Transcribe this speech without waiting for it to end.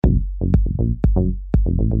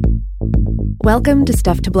Welcome to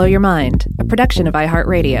Stuff to Blow Your Mind, a production of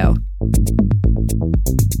iHeartRadio.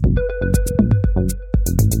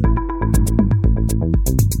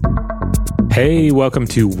 Hey, welcome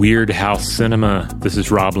to Weirdhouse Cinema. This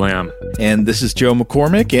is Rob Lamb. And this is Joe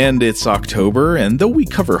McCormick, and it's October, and though we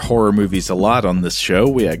cover horror movies a lot on this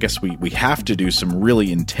show, I guess we have to do some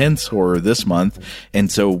really intense horror this month,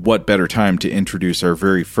 and so what better time to introduce our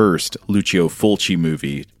very first Lucio Fulci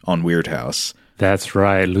movie on Weirdhouse. That's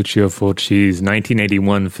right, Lucio Fulci's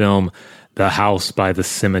 1981 film, The House by the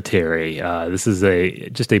Cemetery. This is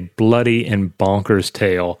just a bloody and bonkers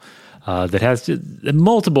tale that has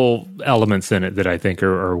multiple elements in it that I think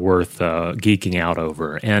are worth geeking out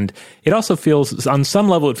over. And it also feels, on some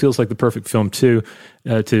level, it feels like the perfect film to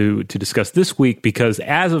discuss this week, because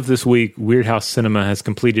as of this week, Weirdhouse Cinema has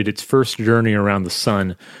completed its first journey around the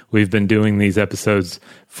sun. We've been doing these episodes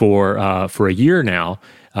for a year now,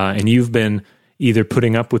 and you've been either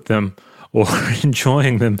putting up with them or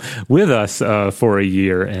enjoying them with us for a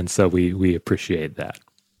year, and so we appreciate that.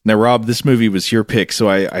 Now, Rob, this movie was your pick, so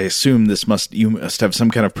I assume you must have some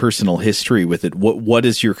kind of personal history with it. What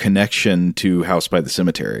is your connection to House by the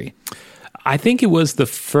Cemetery? I think it was the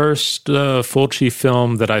first Fulci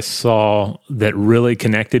film that I saw that really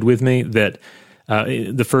connected with me. That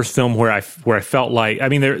the first film where I felt like, I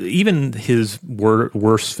mean, even his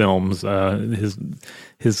worst films,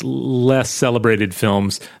 his less celebrated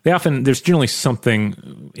films, there's generally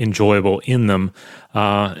something enjoyable in them.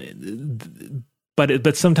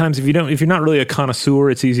 But sometimes if you're not really a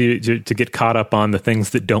connoisseur, it's easy to get caught up on the things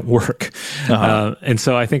that don't work. Uh-huh. And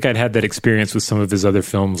so I think I'd had that experience with some of his other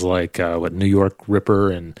films, like New York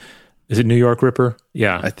Ripper, and is it New York Ripper?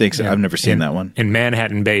 Yeah, I think so. I've never seen that one. And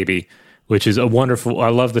Manhattan Baby, which is a wonderful. I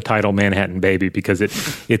love the title Manhattan Baby because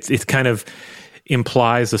it kind of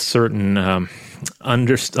implies a certain a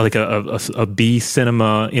B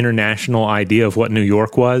cinema international idea of what New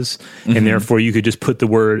York was, mm-hmm. and therefore you could just put the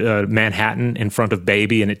word Manhattan in front of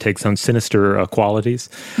baby and it takes on sinister qualities.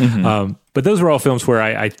 Mm-hmm. But those were all films where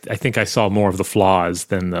I think I saw more of the flaws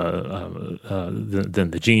than the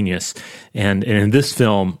genius, and in this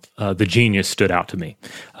film the genius stood out to me.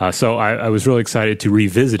 So I was really excited to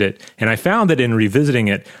revisit it, and I found that in revisiting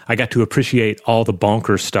it, I got to appreciate all the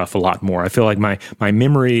bonkers stuff a lot more. I feel like my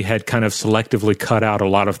memory had kind of selectively cut out a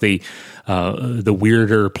lot of the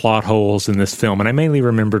weirder plot holes in this film, and I mainly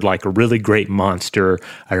remembered like a really great monster.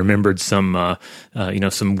 I remembered some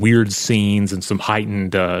weird scenes and some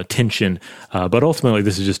heightened tension. But ultimately,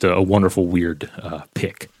 this is just a wonderful, weird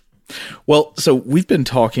pick. Well, so we've been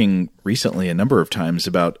talking recently a number of times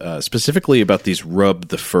about specifically about these rub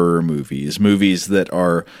the fur movies that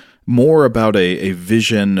are more about a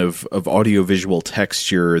vision of audiovisual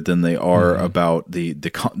texture than they are about the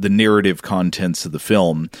narrative contents of the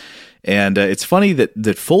film. And it's funny that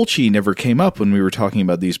Fulci never came up when we were talking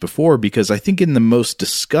about these before, because I think in the most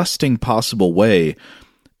disgusting possible way,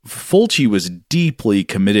 Fulci was deeply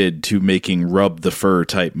committed to making rub the fur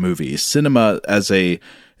type movies. Cinema as a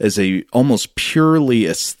almost purely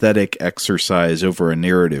aesthetic exercise over a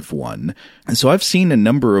narrative one. And so I've seen a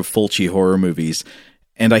number of Fulci horror movies,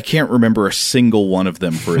 and I can't remember a single one of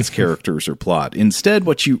them for its characters or plot. Instead,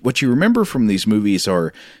 what you remember from these movies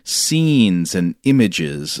are scenes and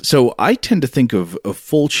images. So I tend to think of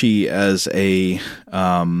Fulci as I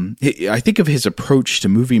think of his approach to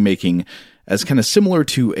movie making as kind of similar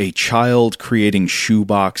to a child creating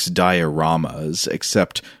shoebox dioramas,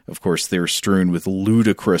 except, of course, they're strewn with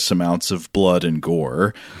ludicrous amounts of blood and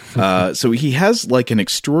gore. So he has like an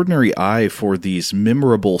extraordinary eye for these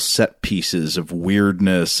memorable set pieces of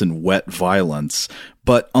weirdness and wet violence.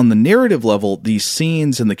 But on the narrative level, these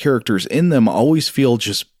scenes and the characters in them always feel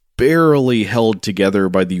just barely held together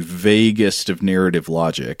by the vaguest of narrative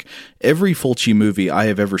logic. Every Fulci movie I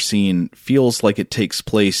have ever seen feels like it takes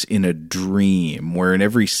place in a dream, where in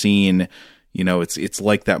every scene, it's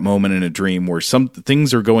like that moment in a dream where some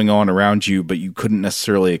things are going on around you, but you couldn't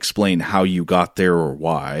necessarily explain how you got there or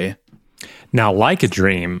why. Now, like a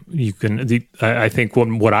dream, I think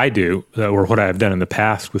what I do, or what I've done in the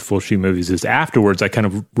past with Fulci movies, is afterwards I kind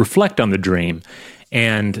of reflect on the dream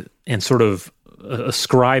and sort of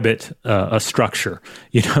ascribe it a structure,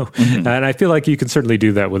 Mm-hmm. And I feel like you can certainly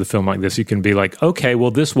do that with a film like this. You can be like, okay, well,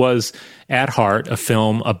 this was at heart a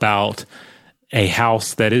film about a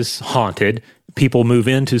house that is haunted. People move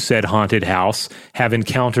into said haunted house, have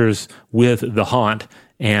encounters with the haunt,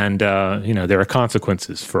 and there are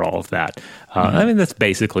consequences for all of that. I mean, that's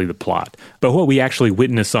basically the plot. But what we actually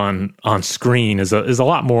witness on screen is a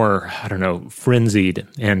lot more, I don't know, frenzied,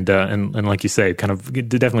 and like you say, kind of it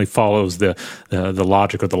definitely follows the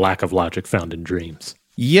logic or the lack of logic found in dreams.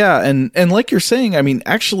 Yeah, and like you're saying, I mean,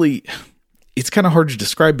 actually, it's kind of hard to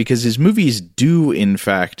describe because his movies do, in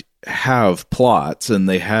fact, have plots and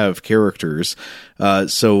they have characters.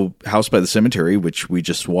 So House by the Cemetery, which we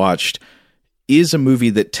just watched, is a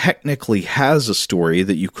movie that technically has a story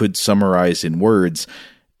that you could summarize in words.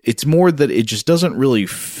 It's more that it just doesn't really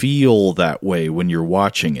feel that way when you're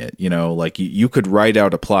watching it. You know, like you could write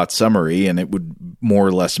out a plot summary and it would more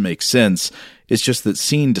or less make sense. It's just that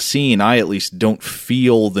scene to scene, I at least don't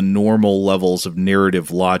feel the normal levels of narrative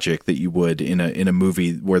logic that you would in a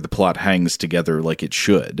movie where the plot hangs together like it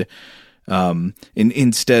should.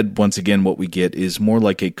 Instead, once again, what we get is more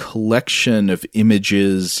like a collection of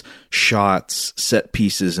images, shots, set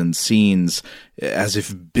pieces, and scenes as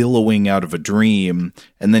if billowing out of a dream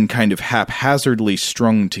and then kind of haphazardly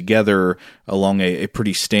strung together along a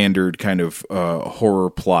pretty standard kind of horror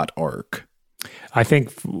plot arc. I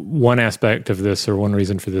think one aspect of this, or one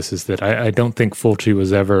reason for this, is that I don't think Fulci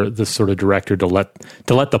was ever the sort of director to let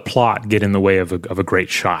the plot get in the way of a great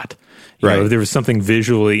shot. You know, if there was something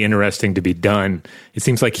visually interesting to be done, it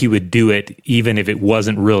seems like he would do it even if it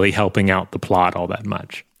wasn't really helping out the plot all that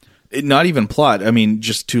much. Not even plot. I mean,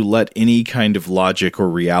 just to let any kind of logic or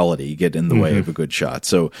reality get in the way of a good shot.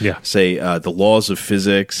 So, say the laws of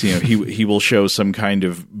physics. You know, he will show some kind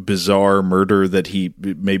of bizarre murder that he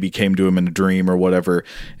maybe came to him in a dream or whatever,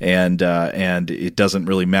 and it doesn't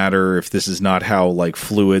really matter if this is not how like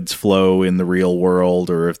fluids flow in the real world,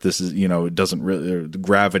 or if this is, you know, it doesn't really,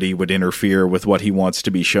 gravity would interfere with what he wants to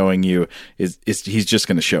be showing you. He's just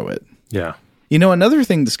going to show it. Yeah. You know, another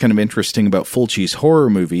thing that's kind of interesting about Fulci's horror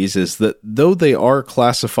movies is that though they are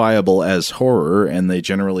classifiable as horror and they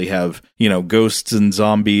generally have, you know, ghosts and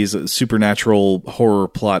zombies, supernatural horror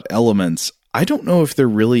plot elements, I don't know if they're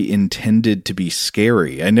really intended to be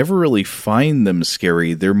scary. I never really find them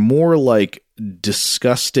scary. They're more like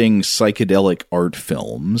disgusting psychedelic art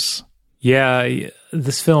films. Yeah,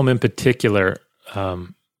 this film in particular,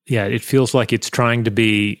 it feels like it's trying to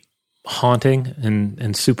be haunting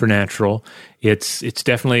and supernatural. It's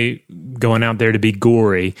definitely going out there to be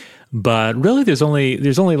gory, but really there's only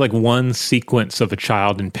like one sequence of a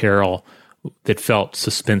child in peril that felt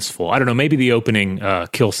suspenseful. I don't know, maybe the opening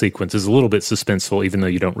kill sequence is a little bit suspenseful, even though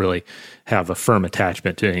you don't really have a firm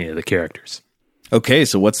attachment to any of the characters. Okay,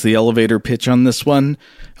 so what's the elevator pitch on this one?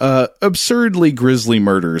 Absurdly grisly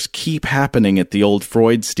murders keep happening at the old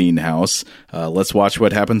Freudstein house. Let's watch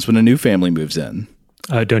what happens when a new family moves in.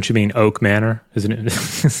 Don't you mean Oak Manor? Isn't it?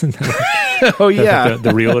 Oh, yeah. The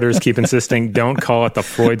realtors keep insisting, don't call it the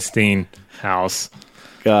Freudstein house.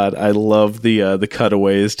 God, I love the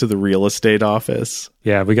cutaways to the real estate office.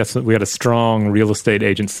 Yeah, we got a strong real estate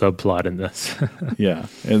agent subplot in this. Yeah,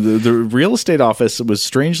 and the real estate office was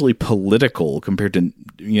strangely political compared to,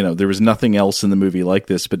 you know, there was nothing else in the movie like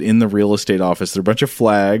this, but in the real estate office, there are a bunch of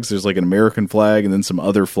flags. There's like an American flag and then some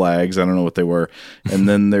other flags. I don't know what they were. And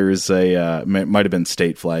then there's might have been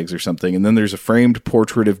state flags or something. And then there's a framed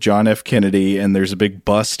portrait of John F. Kennedy, and there's a big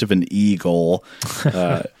bust of an eagle.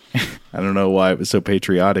 I don't know why it was so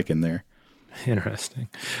patriotic in there. Interesting.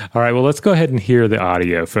 All right, well, let's go ahead and hear the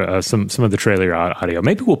audio for some of the trailer audio.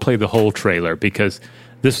 Maybe we'll play the whole trailer because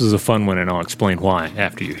this was a fun one, and I'll explain why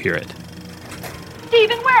after you hear it.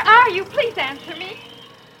 Stephen, where are you? Please answer me.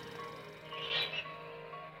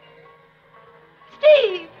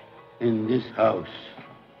 Steve! In this house,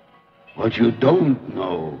 what you don't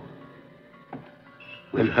know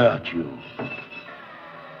will hurt you.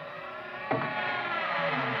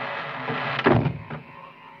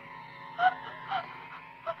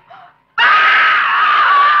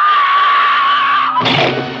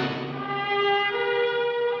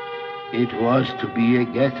 It was to be a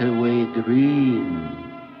getaway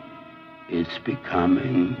dream. It's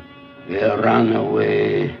becoming a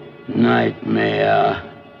runaway nightmare.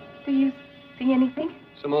 Do you see anything?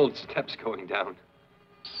 Some old steps going down.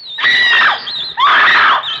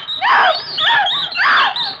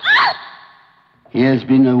 He has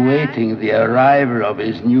been awaiting the arrival of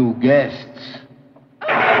his new guests.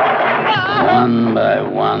 One by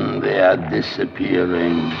one, they are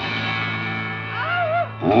disappearing.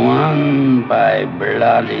 One by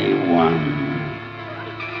bloody one.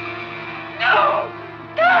 No!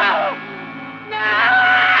 No! No!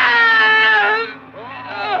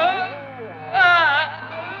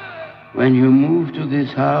 When you move to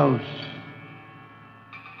this house,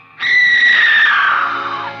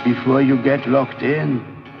 before you get locked in,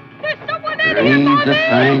 There's someone in here, read Mommy! the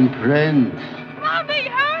fine print. Mommy,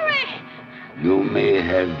 hurry! You may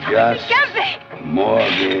have just Get me!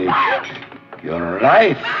 mortgaged your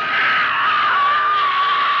life.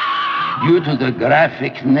 Due to the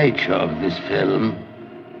graphic nature of this film,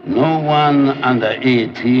 no one under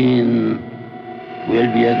 18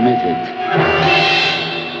 will be admitted.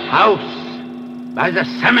 House by the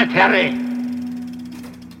cemetery.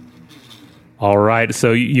 All right,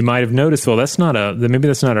 so you might have noticed. Well, that's not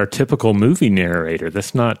our typical movie narrator.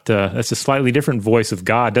 That's a slightly different voice of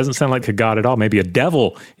God. Doesn't sound like a god at all. Maybe a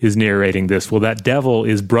devil is narrating this. Well, that devil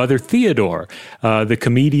is Brother Theodore, the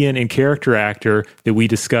comedian and character actor that we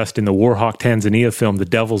discussed in the Warhawk Tanzania film, The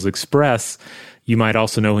Devil's Express. You might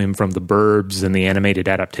also know him from The Burbs and the animated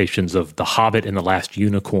adaptations of The Hobbit and the Last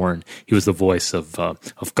Unicorn. He was the voice of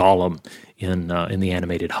Gollum in the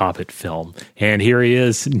animated Hobbit film. And here he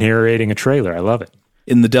is narrating a trailer. I love it.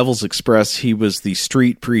 In The Devil's Express, he was the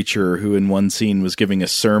street preacher who in one scene was giving a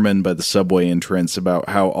sermon by the subway entrance about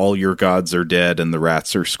how all your gods are dead and the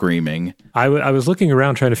rats are screaming. I was looking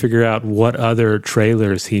around trying to figure out what other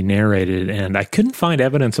trailers he narrated, and I couldn't find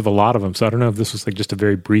evidence of a lot of them. So I don't know if this was like just a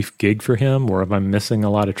very brief gig for him or if I'm missing a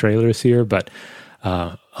lot of trailers here, but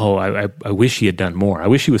I wish he had done more. I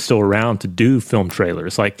wish he was still around to do film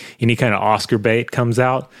trailers. Like any kind of Oscar bait comes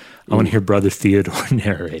out, I want to hear Brother Theodore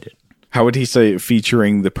narrate it. How would he say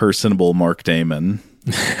featuring the personable Mark Damon?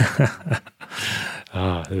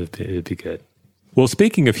 It'd be good. Well,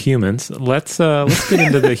 speaking of humans, let's get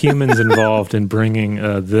into the humans involved in bringing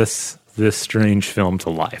this strange film to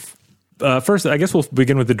life. First, I guess we'll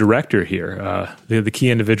begin with the director here. The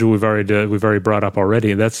key individual we've already brought up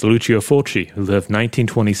already. That's Lucio Fulci, who lived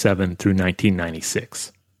 1927 through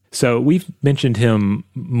 1996. So we've mentioned him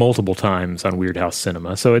multiple times on Weirdhouse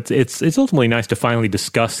Cinema. So it's ultimately nice to finally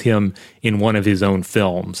discuss him in one of his own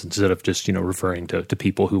films instead of just referring to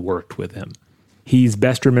people who worked with him. He's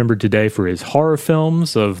best remembered today for his horror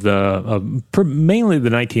films of mainly the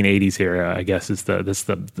 1980s era. I guess that's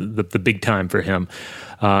the big time for him,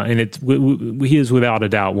 and he is without a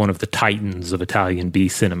doubt one of the titans of Italian B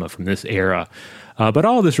cinema from this era. But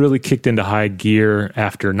all of this really kicked into high gear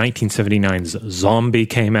after 1979's Zombie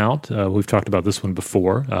came out. We've talked about this one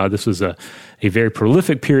before. This was a very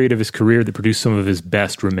prolific period of his career that produced some of his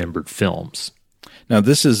best remembered films. Now,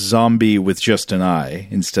 this is Zombie with just an I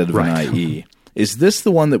instead of right. an IE. Is this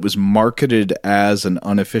the one that was marketed as an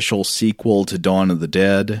unofficial sequel to Dawn of the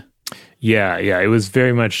Dead? Yeah. It was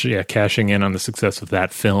very much cashing in on the success of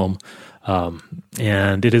that film.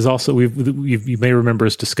 And it is also you may remember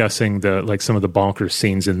us discussing some of the bonkers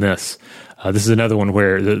scenes in this. This is another one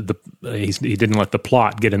where he didn't let the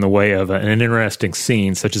plot get in the way of an interesting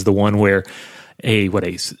scene, such as the one where a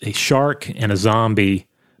shark and a zombie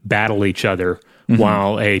battle each other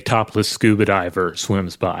while a topless scuba diver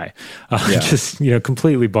swims by. Just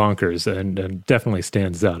completely bonkers and definitely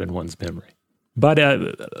stands out in one's memory. But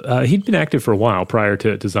he'd been active for a while prior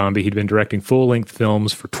to Zombie. He'd been directing full-length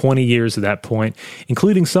films for 20 years at that point,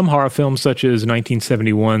 including some horror films such as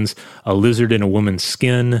 1971's A Lizard in a Woman's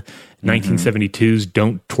Skin, 1972's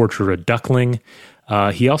Don't Torture a Duckling.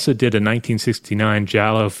 He also did a 1969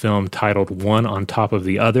 giallo film titled One on Top of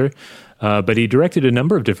the Other. But he directed a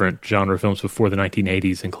number of different genre films before the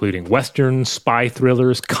 1980s, including westerns, spy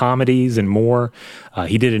thrillers, comedies, and more.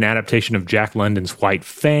 He did an adaptation of Jack London's White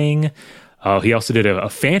Fang. He also did a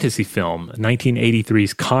fantasy film,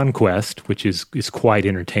 1983's Conquest, which is quite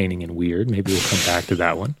entertaining and weird. Maybe we'll come back to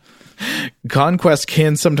that one. Conquest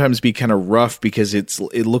can sometimes be kind of rough because it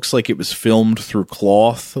looks like it was filmed through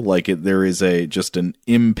cloth. There is just an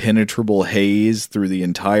impenetrable haze through the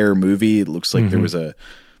entire movie. It looks like there was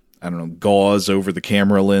gauze over the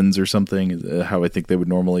camera lens or something, how I think they would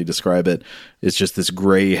normally describe it. It's just this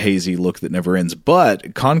gray, hazy look that never ends.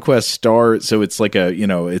 But Conquest stars, so it's like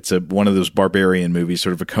it's one of those barbarian movies,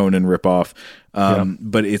 sort of a Conan ripoff.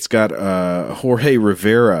 But it's got Jorge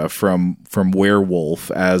Rivera from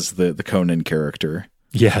Werewolf as the Conan character.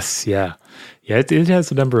 Yes, yeah. It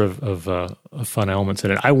has a number of fun elements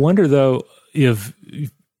in it. I wonder though if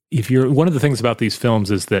you're one of the things about these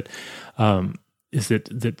films is that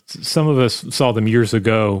some of us saw them years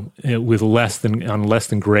ago with less than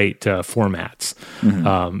great formats.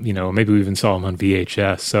 Maybe we even saw them on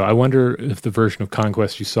VHS. So I wonder if the version of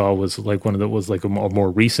Conquest you saw was like one of a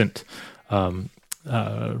more recent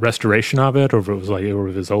restoration of it, or if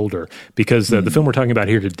it was older. Because the film we're talking about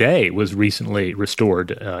here today was recently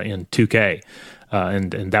restored in 2K.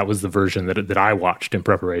 And that was the version that I watched in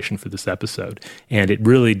preparation for this episode. And it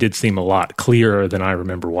really did seem a lot clearer than I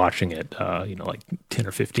remember watching it, 10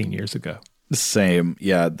 or 15 years ago. Same.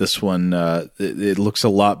 Yeah, this one, it looks a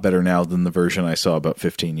lot better now than the version I saw about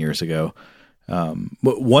 15 years ago.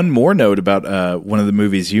 But one more note about one of the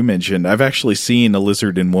movies you mentioned. I've actually seen A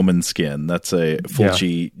Lizard in Woman's Skin. That's a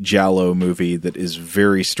Fulci giallo movie that is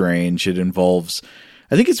very strange. It involves...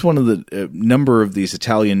 I think it's one of the number of these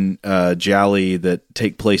Italian gialli that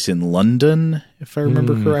take place in London, if I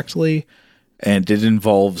remember correctly. and it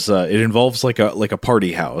involves like a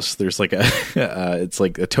party house. There's like a it's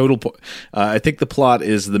like a total. I think the plot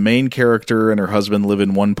is the main character and her husband live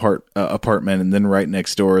in one apartment, and then right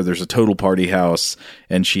next door there's a total party house,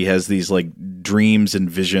 and she has these like dreams and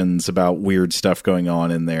visions about weird stuff going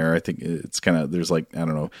on in there. I think it's kind of, there's like, I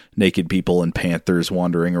don't know, naked people and panthers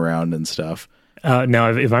wandering around and stuff. Now,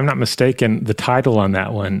 if I'm not mistaken, the title on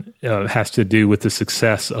that one has to do with the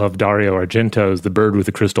success of Dario Argento's The Bird with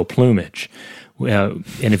the Crystal Plumage. And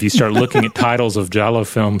if you start looking at titles of Giallo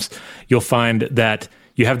films, you'll find that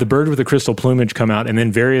you have The Bird with the Crystal Plumage come out, and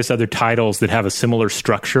then various other titles that have a similar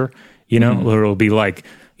structure, where it'll be like,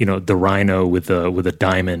 the rhino with a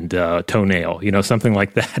diamond toenail, something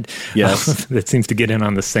like that. Yes. That seems to get in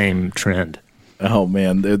on the same trend. Oh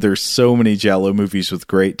man, there's so many Giallo movies with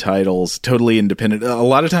great titles, totally independent. A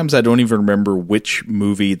lot of times I don't even remember which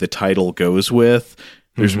movie the title goes with.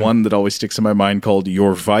 There's one that always sticks in my mind called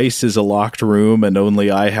Your Vice is a Locked Room and Only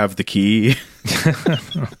I Have the Key.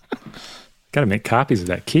 Got to make copies of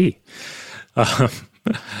that key.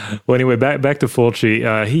 Well, anyway, back to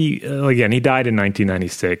Fulci. He died in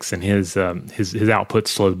 1996, and his output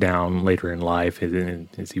slowed down later in life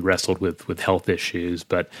as he wrestled with health issues.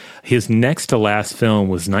 But his next to last film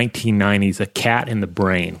was 1990's A Cat in the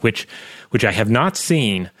Brain, which I have not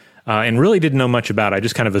seen and really didn't know much about. I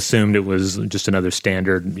just kind of assumed it was just another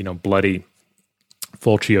standard, bloody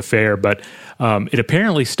Fulci affair, but it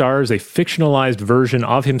apparently stars a fictionalized version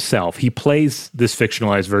of himself. He plays this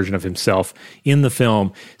fictionalized version of himself in the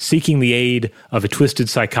film, seeking the aid of a twisted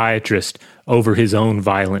psychiatrist over his own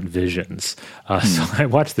violent visions. So I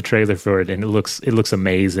watched the trailer for it, and it looks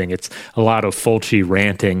amazing. It's a lot of Fulci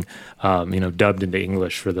ranting, dubbed into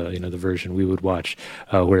English for the the version we would watch,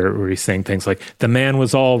 where he's saying things like, "The man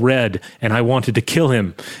was all red, and I wanted to kill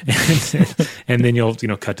him," and then you'll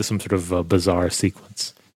cut to some sort of bizarre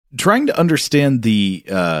sequence. Trying to understand the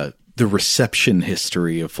reception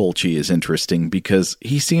history of Fulci is interesting, because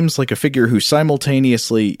he seems like a figure who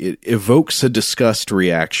simultaneously evokes a disgust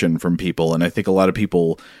reaction from people, and I think a lot of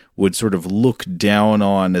people would sort of look down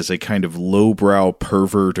on as a kind of lowbrow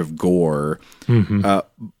pervert of gore.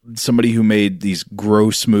 Somebody who made these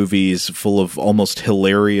gross movies full of almost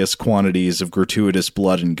hilarious quantities of gratuitous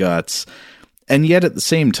blood and guts. And yet at the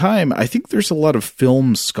same time, I think there's a lot of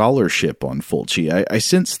film scholarship on Fulci. I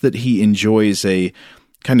sense that he enjoys a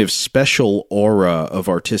kind of special aura of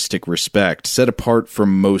artistic respect, set apart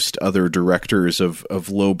from most other directors of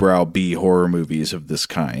lowbrow B horror movies of this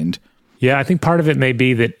kind. Yeah, I think part of it may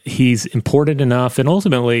be that he's important enough and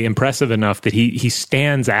ultimately impressive enough that he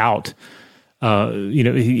stands out.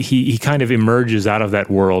 He kind of emerges out of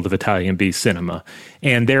that world of Italian B cinema,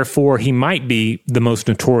 and therefore he might be the most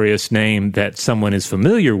notorious name that someone is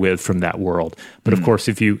familiar with from that world. But of course,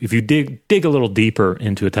 if you dig a little deeper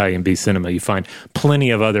into Italian B cinema, you find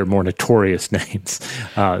plenty of other more notorious names.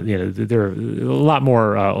 There are a lot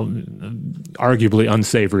more arguably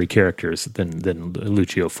unsavory characters than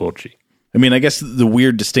Lucio Fulci. I mean, I guess the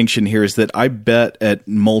weird distinction here is that I bet at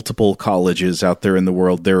multiple colleges out there in the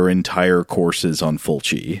world, there are entire courses on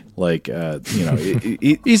Fulci. Like,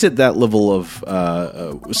 he's at that level of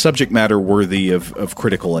subject matter worthy of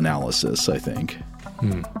critical analysis, I think.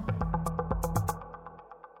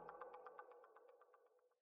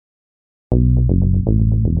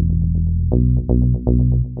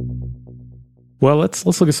 Well, let's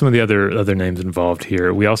look at some of the other names involved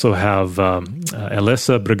here. We also have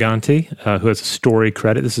Elisa Briganti, who has a story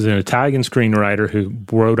credit. This is an Italian screenwriter who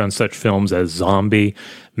wrote on such films as Zombie,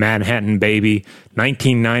 Manhattan Baby,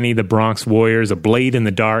 1990, The Bronx Warriors, A Blade in the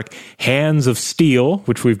Dark, Hands of Steel,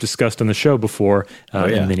 which we've discussed on the show before,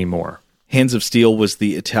 and many more. Hands of Steel was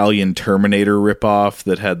the Italian Terminator ripoff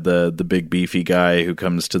that had the big beefy guy who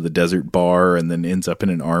comes to the desert bar and then ends up in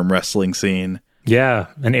an arm wrestling scene. Yeah,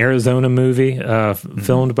 an Arizona movie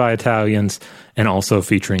filmed by Italians and also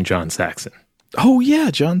featuring John Saxon. Oh, yeah,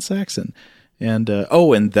 John Saxon. And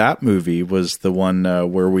and that movie was the one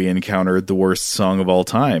where we encountered the worst song of all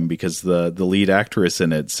time, because the lead actress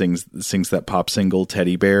in it sings that pop single,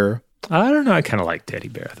 Teddy Bear. I don't know. I kind of like Teddy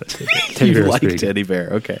Bear. You like Teddy Bear,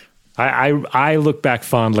 okay. I look back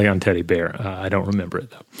fondly on Teddy Bear. I don't remember it,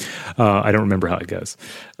 though. I don't remember how it goes.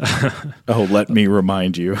 Let me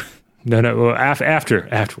remind you. No. Well,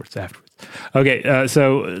 afterwards. Okay,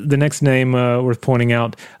 so the next name worth pointing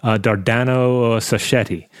out, Dardano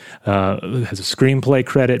Sacchetti, has a screenplay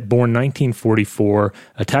credit, born 1944,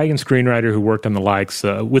 Italian screenwriter who worked on the likes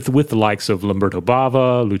with the likes of Lamberto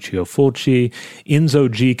Bava, Lucio Fulci, Enzo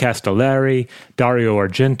G. Castellari, Dario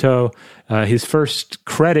Argento. His first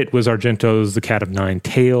credit was Argento's The Cat of Nine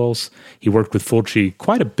Tails. He worked with Fulci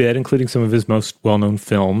quite a bit, including some of his most well-known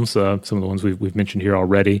films, some of the ones we've mentioned here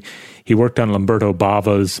already. He worked on Lamberto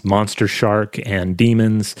Bava's Monster Shark and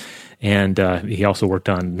Demons, and he also worked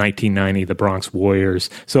on 1990, The Bronx Warriors.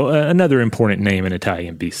 So another important name in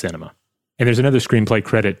Italian B cinema. And there's another screenplay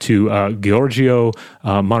credit to Giorgio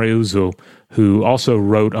Mariuzzo, who also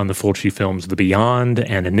wrote on the Fulci films The Beyond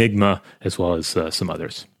and Enigma, as well as some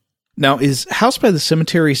others. Now, is House by the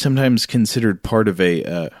Cemetery sometimes considered part of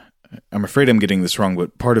a, I'm afraid I'm getting this wrong,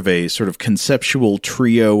 but part of a sort of conceptual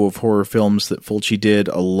trio of horror films that Fulci did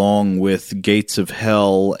along with Gates of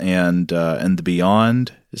Hell and The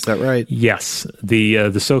Beyond? Is that right? Yes, the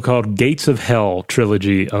so-called Gates of Hell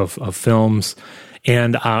trilogy of films.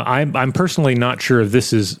 And I'm personally not sure if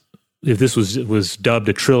this was dubbed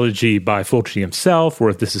a trilogy by Fulci himself, or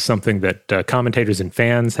if this is something that commentators and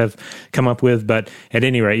fans have come up with. But at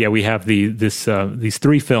any rate, we have these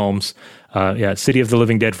three films: City of the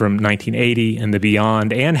Living Dead from 1980, and The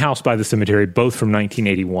Beyond, and House by the Cemetery, both from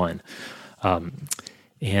 1981.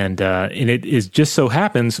 And it is just so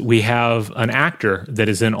happens we have an actor that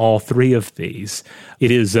is in all three of these.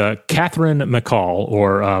 It is Catherine McCall,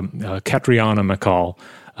 or Catriona McCall.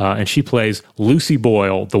 And she plays Lucy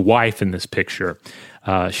Boyle, the wife in this picture.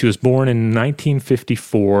 She was born in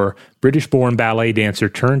 1954, British-born ballet dancer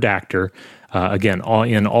turned actor, again,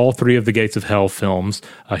 in all three of the Gates of Hell films.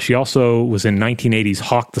 She also was in 1980's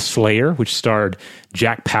Hawk the Slayer, which starred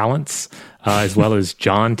Jack Palance, as well as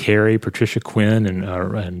John Terry, Patricia Quinn,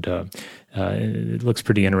 and it looks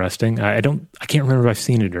pretty interesting. I can't remember if I've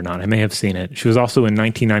seen it or not. I may have seen it. She was also in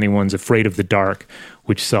 1991's Afraid of the Dark,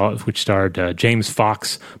 which starred James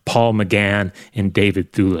Fox, Paul McGann, and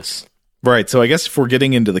David Thewlis. Right. So I guess if we're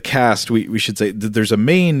getting into the cast, we should say that there's a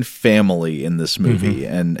main family in this movie,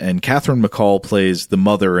 and Catherine McCall plays the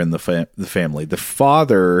mother in the family. The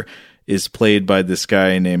father is played by this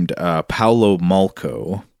guy named Paolo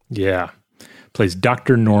Malco. Yeah. Plays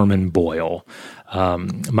Dr. Norman Boyle.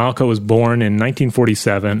 Malco was born in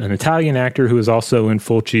 1947, an Italian actor who was also in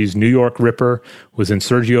Fulci's New York Ripper, was in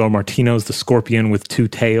Sergio Martino's The Scorpion with Two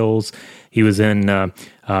Tails. He was in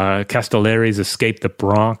Castellari's Escape the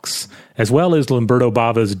Bronx, as well as Lamberto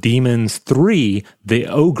Bava's Demons 3, The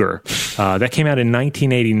Ogre. That came out in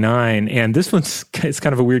 1989, and this it's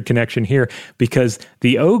kind of a weird connection here, because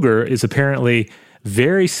The Ogre is apparently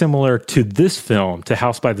very similar to this film, to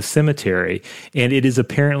House by the Cemetery, and it is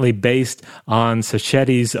apparently based on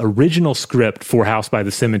Sacchetti's original script for House by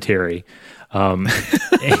the Cemetery.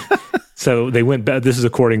 So they went back. This is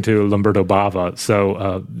according to Lamberto Bava.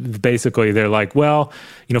 So basically, they're like, well,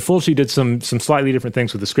 Fulci did some slightly different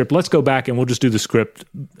things with the script. Let's go back and we'll just do the script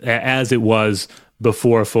as it was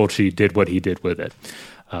before Fulci did what he did with it.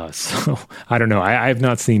 So I don't know. I have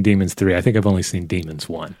not seen Demons 3. I think I've only seen Demons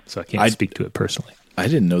 1, so I can't speak to it personally. I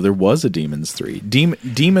didn't know there was a Demons 3.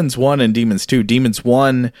 Demons 1 and Demons 2. Demons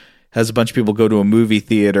 1 has a bunch of people go to a movie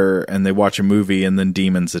theater and they watch a movie and then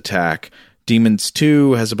demons attack. Demons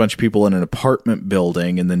 2 has a bunch of people in an apartment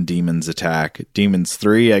building and then demons attack. Demons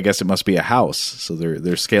 3, I guess it must be a house, so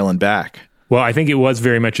they're scaling back. Well, I think it was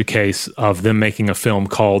very much a case of them making a film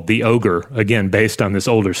called The Ogre, again, based on this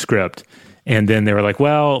older script. And then they were like,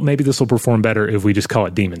 well, maybe this will perform better if we just call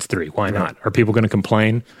it Demons 3. Why not? Are people going to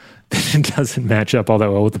complain that it doesn't match up all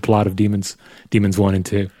that well with the plot of Demons 1 and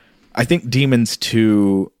 2? I think Demons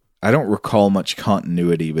 2, I don't recall much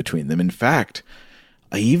continuity between them. In fact,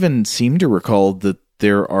 I even seem to recall that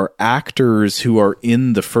there are actors who are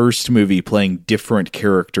in the first movie playing different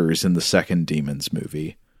characters in the second Demons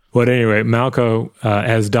movie. Well, anyway, Malco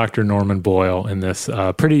as Dr. Norman Boyle in this,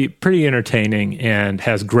 pretty entertaining, and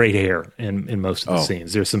has great hair in most of the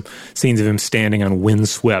scenes. There's some scenes of him standing on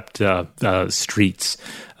windswept streets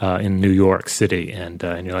in New York City, and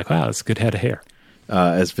you're like, wow, that's a good head of hair.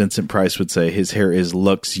 As Vincent Price would say, his hair is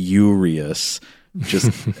luxurious.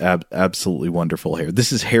 Just absolutely wonderful hair.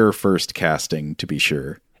 This is hair first casting, to be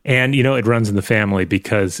sure. And, it runs in the family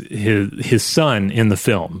because his son in the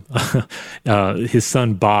film, his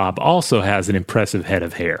son Bob, also has an impressive head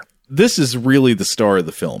of hair. This is really the star of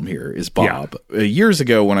the film here, is Bob. Yeah. Years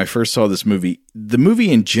ago, when I first saw this movie, the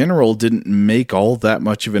movie in general didn't make all that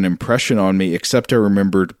much of an impression on me, except I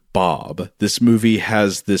remembered Bob. This movie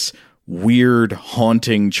has this weird,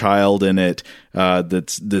 haunting child in it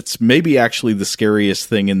that's maybe actually the scariest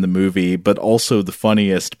thing in the movie, but also the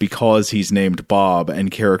funniest because he's named Bob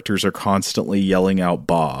and characters are constantly yelling out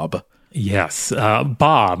Bob. Yes,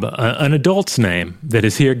 Bob, an adult's name that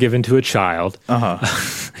is here given to a child.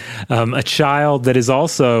 A child that is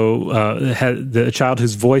also a child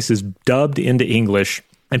whose voice is dubbed into English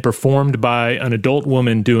and performed by an adult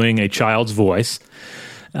woman doing a child's voice.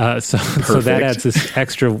 So that adds this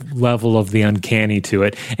extra level of the uncanny to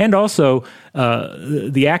it. And also,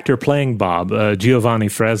 the actor playing Bob, Giovanni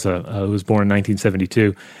Frezza, who was born in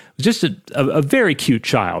 1972, was just a very cute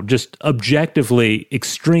child, just objectively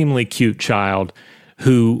extremely cute child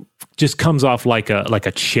who just comes off like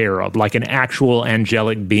a cherub, like an actual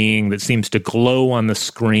angelic being that seems to glow on the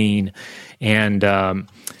screen, and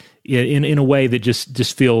in a way that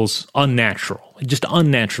just feels unnatural, just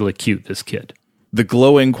unnaturally cute, this kid. The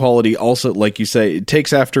glowing quality also, like you say, it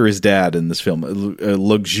takes after his dad in this film.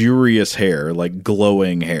 Luxurious hair, like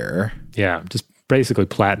glowing hair. Yeah, just basically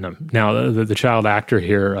platinum. Now, the child actor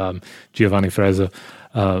here, Giovanni Frezza,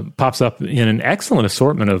 pops up in an excellent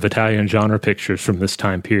assortment of Italian genre pictures from this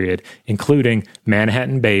time period, including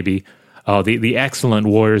Manhattan Baby, the excellent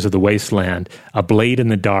Warriors of the Wasteland, A Blade in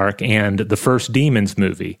the Dark, and the first Demons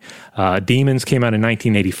movie. Demons came out in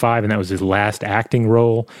 1985, and that was his last acting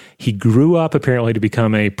role. He grew up, apparently, to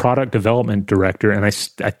become a product development director, and I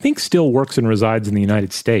think still works and resides in the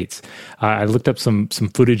United States. I looked up some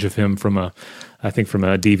footage of him from a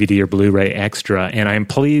DVD or Blu-ray extra, and I'm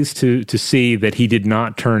pleased to see that he did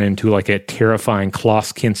not turn into like a terrifying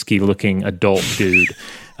Klaus Kinski-looking adult dude.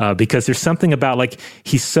 Because there's something about, like,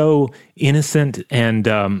 he's so innocent and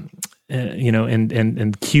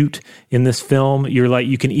and cute in this film. You're like,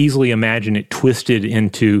 you can easily imagine it twisted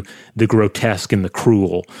into the grotesque and the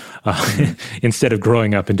cruel instead of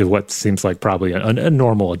growing up into what seems like probably a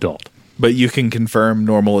normal adult. But you can confirm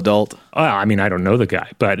normal adult? I mean, I don't know the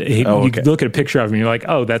guy, but you look at a picture of him and you're like,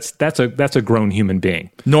 oh, that's a grown human being.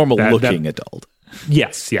 Normal looking adult.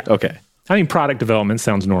 Yes, yeah. Okay. I mean, product development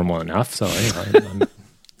sounds normal enough, so anyway,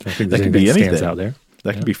 I think that could be anything stands out there.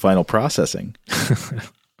 That could be final processing.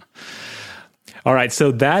 All right,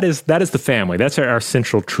 so that is the family. That's our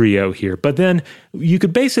central trio here. But then you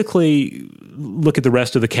could basically look at the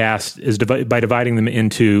rest of the cast by dividing them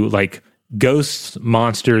into like ghosts,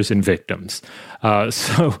 monsters, and victims.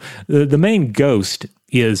 So the main ghost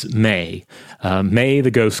is May. May,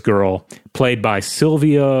 the ghost girl, played by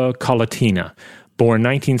Silvia Colatina, born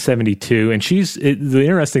 1972, and she's the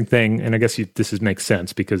interesting thing, and I guess this makes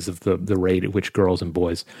sense because of the rate at which girls and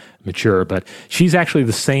boys mature, but she's actually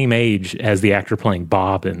the same age as the actor playing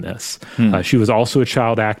Bob in this. She was also a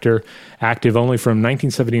child actor, active only from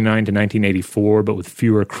 1979 to 1984, but with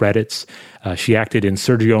fewer credits. She acted in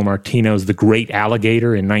Sergio Martino's The Great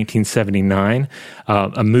Alligator in 1979,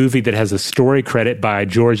 a movie that has a story credit by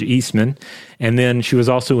George Eastman. And then she was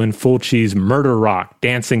also in Fulci's Murder Rock,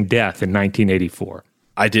 Dancing Death in 1984.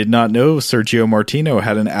 I did not know Sergio Martino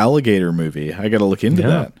had an alligator movie. I got to look into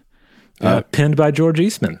that. Penned by George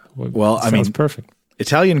Eastman. Well, I mean, perfect.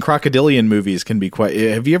 Italian crocodilian movies can be quite...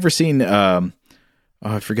 Have you ever seen...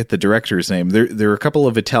 I forget the director's name. There are a couple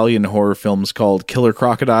of Italian horror films called Killer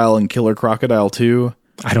Crocodile and Killer Crocodile 2.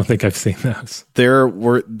 I don't think I've seen those.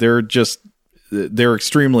 They're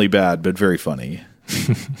extremely bad, but very funny.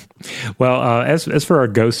 Well, as for our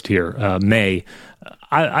ghost here, May,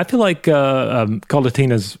 I feel like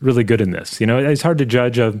Colatina's really good in this. You know, it's hard to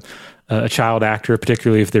judge a child actor,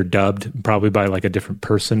 particularly if they're dubbed, probably by like a different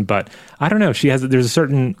person. But I don't know. There's a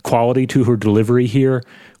certain quality to her delivery here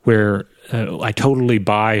where I totally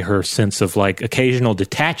buy her sense of like occasional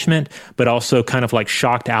detachment, but also kind of like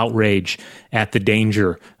shocked outrage at the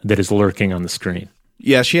danger that is lurking on the screen.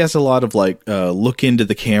 Yeah, she has a lot of like look into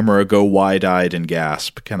the camera, go wide-eyed and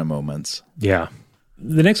gasp kind of moments. Yeah.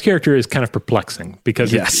 The next character is kind of perplexing because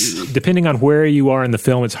depending on where you are in the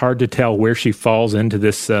film, it's hard to tell where she falls into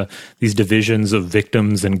these divisions of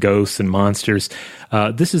victims and ghosts and monsters.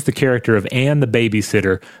 This is the character of Anne the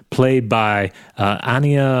babysitter, played by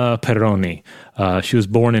Ania Perroni. She was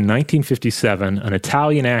born in 1957, an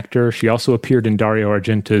Italian actor. She also appeared in Dario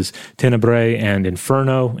Argento's Tenebrae and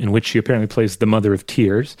Inferno, in which she apparently plays the Mother of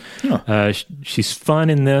Tears. Huh. She's fun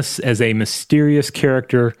in this as a mysterious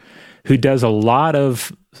character who does a lot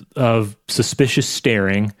of suspicious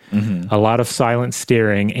staring, a lot of silent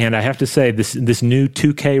staring, and I have to say, this new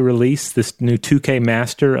 2K release, this new 2K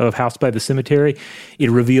master of House by the Cemetery, it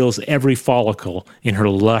reveals every follicle in her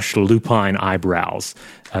lush lupine eyebrows.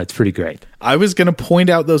 It's pretty great. I was going to point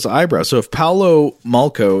out those eyebrows. So if Paolo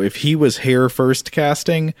Malco, if he was hair first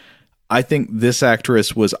casting, I think this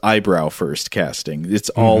actress was eyebrow first casting. It's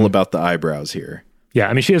all about the eyebrows here. Yeah,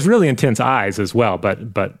 I mean, she has really intense eyes as well,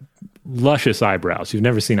 but luscious eyebrows. You've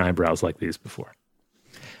never seen eyebrows like these before.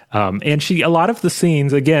 And a lot of the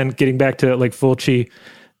scenes, again, getting back to like Fulci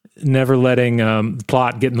never letting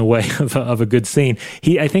plot get in the way of a good scene.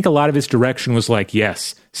 I think a lot of his direction was like,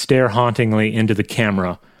 yes, stare hauntingly into the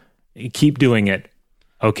camera, keep doing it.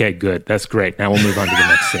 Okay, good. That's great. Now we'll move on to the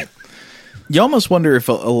next scene. You almost wonder if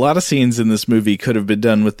a lot of scenes in this movie could have been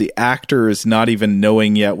done with the actors not even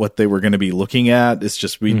knowing yet what they were going to be looking at. It's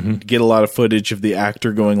just we get a lot of footage of the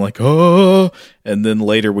actor going like, oh, and then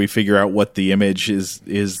later we figure out what the image is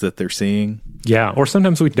that they're seeing. Yeah, or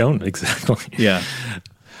sometimes we don't exactly. Yeah.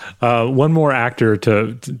 One more actor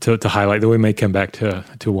to highlight, though we may come back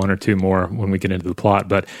to one or two more when we get into the plot,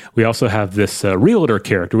 but we also have this realtor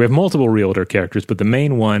character. We have multiple realtor characters, but the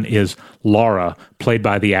main one is Laura, played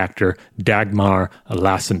by the actor Dagmar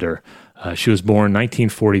Lassander. She was born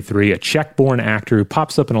 1943, a Czech-born actor who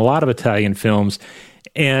pops up in a lot of Italian films.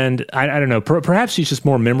 And I don't know, perhaps she's just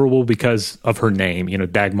more memorable because of her name. You know,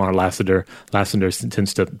 Dagmar Lassander. Lassander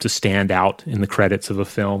tends to stand out in the credits of a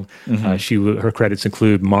film. Her credits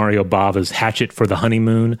include Mario Bava's Hatchet for the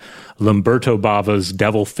Honeymoon, Lamberto Bava's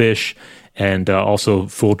Devilfish, and also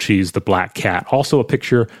Fulci's The Black Cat. Also a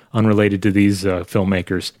picture unrelated to these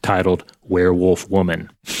filmmakers titled Werewolf Woman.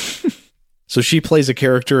 So she plays a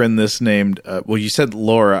character in this named, you said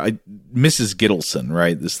Laura, Mrs. Gittleson,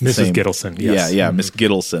 right? This is Mrs. Gittleson, yes. Yeah, Miss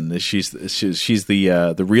Gittleson. She's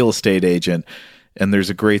the real estate agent, and there's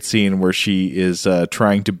a great scene where she is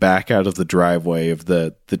trying to back out of the driveway of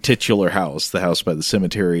the titular house, the house by the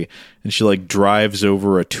cemetery, and she like drives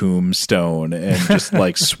over a tombstone and just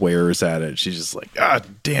like swears at it. She's just like,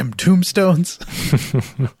 damn tombstones.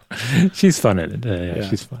 She's fun in it. Yeah,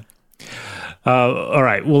 she's fun. All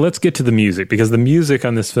right, well, let's get to the music, because the music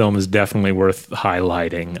on this film is definitely worth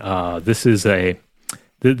highlighting. This is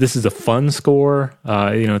a fun score.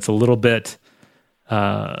 It's a little bit,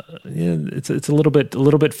 it's a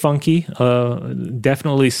little bit funky,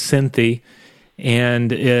 definitely synthy,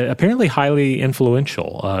 and apparently highly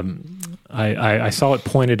influential. I saw it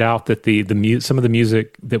pointed out that some of the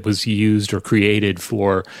music that was used or created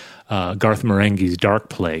for Garth Marenghi's Dark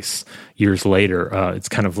Place years later, it's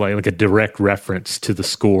kind of like a direct reference to the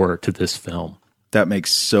score to this film. That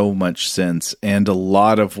makes so much sense. And a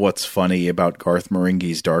lot of what's funny about Garth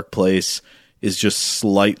Marenghi's Dark Place is just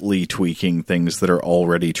slightly tweaking things that are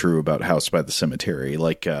already true about House by the Cemetery.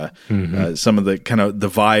 Like some of the kind of the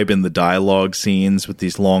vibe in the dialogue scenes with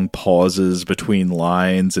these long pauses between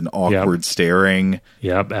lines and awkward staring.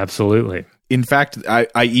 Yep, absolutely. In fact,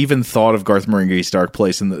 I even thought of Garth Marenghi's Dark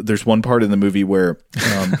Place, and there's one part in the movie where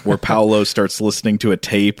Paolo starts listening to a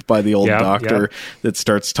tape by the old doctor that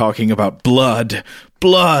starts talking about blood,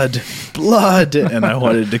 and I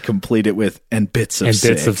wanted to complete it with and bits of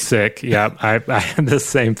sick. Yeah, I had the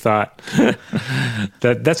same thought.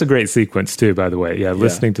 That's a great sequence too, by the way. Yeah,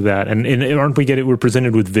 listening to that, and aren't we're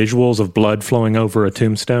presented with visuals of blood flowing over a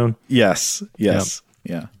tombstone? Yes.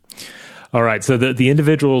 Yeah. All right, so the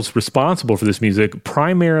individuals responsible for this music,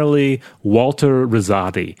 primarily Walter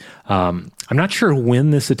Rizzati. I'm not sure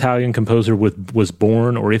when this Italian composer was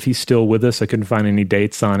born or if he's still with us. I couldn't find any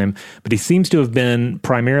dates on him, but he seems to have been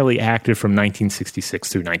primarily active from 1966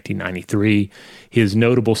 through 1993. His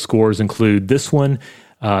notable scores include this one,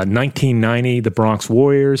 1990, The Bronx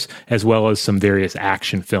Warriors, as well as some various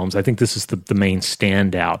action films. I think this is the main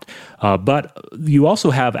standout. But you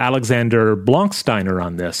also have Alexander Blanksteiner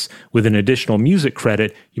on this with an additional music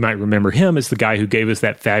credit. You might remember him as the guy who gave us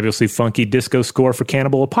that fabulously funky disco score for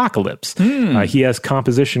Cannibal Apocalypse. He has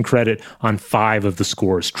composition credit on 5 of the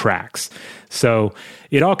score's tracks. So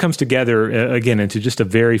it all comes together, again, into just a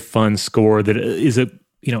very fun score that is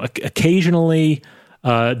occasionally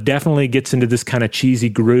definitely gets into this kind of cheesy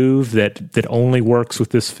groove that only works with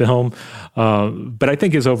this film, but I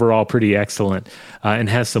think is overall pretty excellent and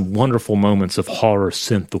has some wonderful moments of horror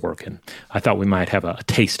synth work. And I thought we might have a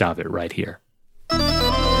taste of it right here.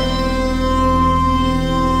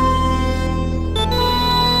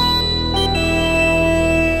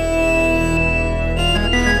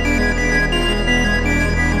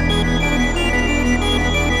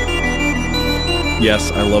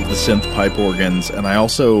 Yes, I love the synth pipe organs, and I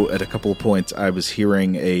also, at a couple of points, I was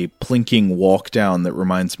hearing a plinking walk down that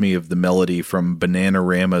reminds me of the melody from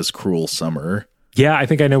Bananarama's Cruel Summer. Yeah, I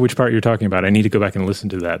think I know which part you're talking about. I need to go back and listen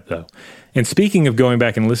to that, though. And speaking of going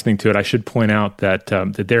back and listening to it, I should point out that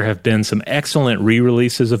that there have been some excellent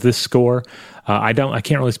re-releases of this score. I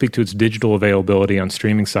can't really speak to its digital availability on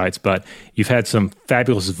streaming sites, but you've had some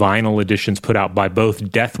fabulous vinyl editions put out by both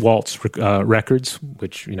Death Waltz Records,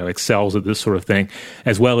 which excels at this sort of thing,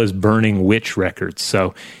 as well as Burning Witch Records.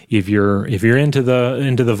 So if you're into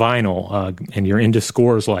the vinyl and you're into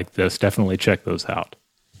scores like this, definitely check those out.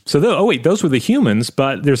 So, those were the humans,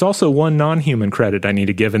 but there's also one non-human credit I need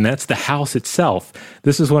to give, and that's the house itself.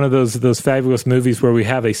 This is one of those fabulous movies where we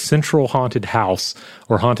have a central haunted house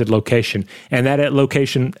or haunted location, and that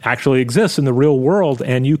location actually exists in the real world,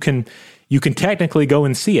 and you can you can technically go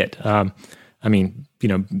and see it. I mean, you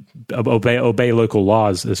know, obey local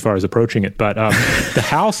laws as far as approaching it. But the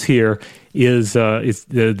house here is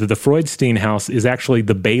the Freudstein house is actually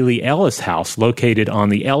the Bailey Ellis house, located on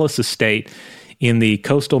the Ellis estate in the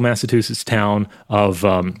coastal Massachusetts town of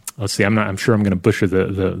let's see, I'm sure I'm going to butcher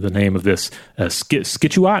the name of this,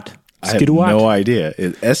 Scituate. I have no idea.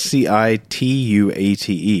 Scituate.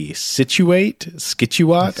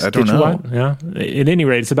 Scituate? I don't know. Yeah. At any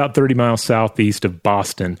rate, it's about 30 miles southeast of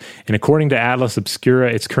Boston. And according to Atlas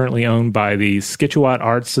Obscura, it's currently owned by the Scituate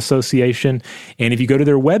Arts Association. And if you go to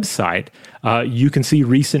their website, you can see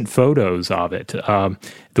recent photos of it.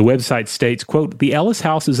 The website states, quote, "The Ellis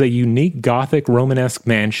House is a unique Gothic Romanesque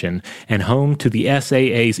mansion and home to the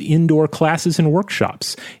SAA's indoor classes and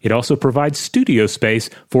workshops. It also provides studio space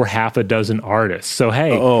for half a dozen artists." So,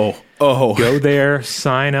 hey, go there,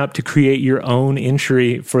 sign up to create your own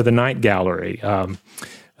entry for the night gallery.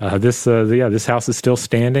 This house is still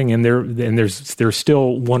standing, and there's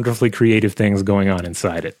still wonderfully creative things going on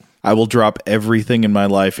inside it. I will drop everything in my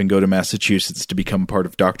life and go to Massachusetts to become part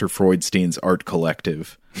of Dr. Freudstein's art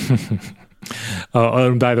collective.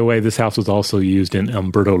 And by the way, this house was also used in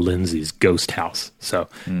Umberto Lindsay's Ghost House. So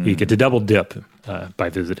you get to double dip by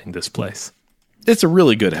visiting this place. It's a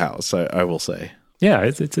really good house, I will say. Yeah,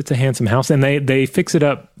 it's a handsome house, and they fix it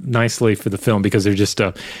up nicely for the film because they're just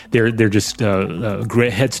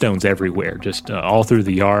great headstones everywhere, just all through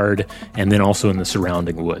the yard, and then also in the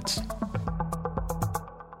surrounding woods.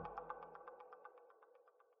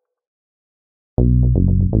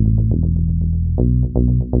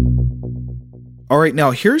 All right,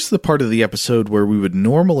 now here's the part of the episode where we would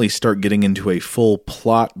normally start getting into a full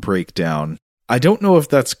plot breakdown. I don't know if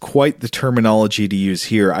that's quite the terminology to use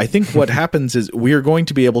here. I think what happens is we are going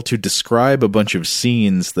to be able to describe a bunch of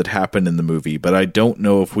scenes that happen in the movie, but I don't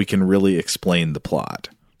know if we can really explain the plot.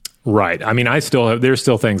 Right. I mean, there's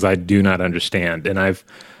still things I do not understand, and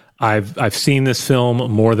I've seen this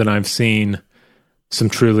film more than I've seen some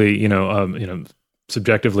truly,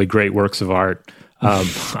 subjectively great works of art.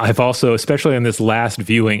 I've also, especially on this last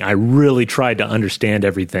viewing, I really tried to understand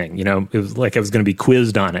everything. You know, it was like I was going to be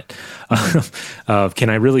quizzed on it.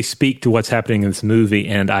 Can I really speak to what's happening in this movie?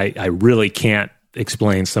 And I really can't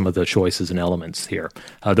explain some of the choices and elements here,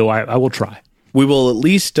 though I will try. We will at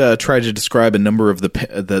least try to describe a number of the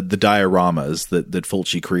dioramas that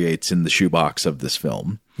Fulci creates in the shoebox of this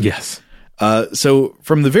film. Yes. So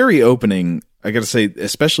from the very opening, I got to say,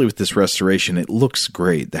 especially with this restoration, it looks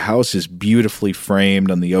great. The house is beautifully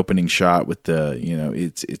framed on the opening shot with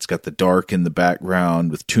it's got the dark in the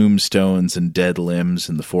background with tombstones and dead limbs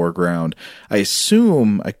in the foreground. I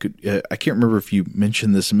assume I can't remember if you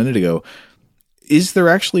mentioned this a minute ago. Is there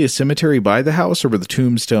actually a cemetery by the house, or were the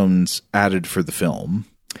tombstones added for the film?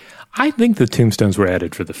 I think the tombstones were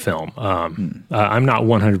added for the film. I'm not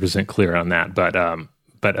 100% clear on that, but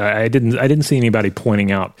I didn't see anybody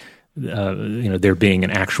pointing out there being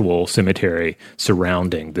an actual cemetery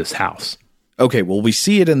surrounding this house. Okay, well, we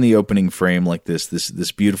see it in the opening frame like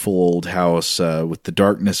this beautiful old house with the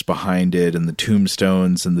darkness behind it and the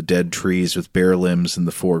tombstones and the dead trees with bare limbs in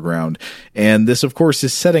the foreground. And this, of course,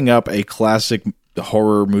 is setting up a classic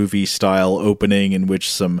horror movie style opening in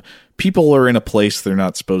which some people are in a place they're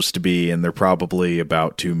not supposed to be, and they're probably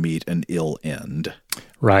about to meet an ill end.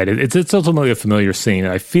 Right. It's ultimately a familiar scene.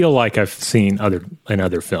 I feel like I've seen in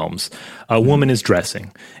other films. A woman is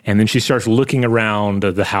dressing, and then she starts looking around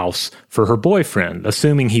the house for her boyfriend,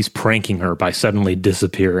 assuming he's pranking her by suddenly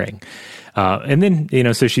disappearing. And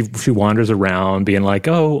then, so she wanders around being like,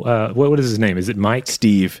 what is his name? Is it Mike?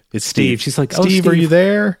 Steve. It's Steve. She's like, Steve, are you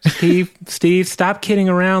there? Steve, stop kidding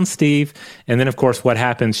around, Steve. And then, of course, what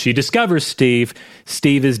happens? She discovers Steve.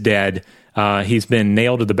 Steve is dead. He's been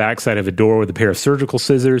nailed to the backside of a door with a pair of surgical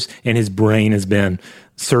scissors, and his brain has been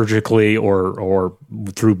surgically or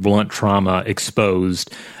through blunt trauma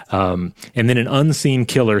exposed. And then an unseen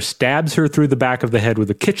killer stabs her through the back of the head with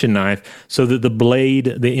a kitchen knife so that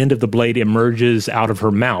the end of the blade emerges out of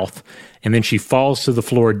her mouth, and then she falls to the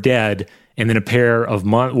floor dead. And then a pair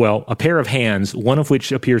of hands, one of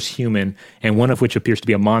which appears human and one of which appears to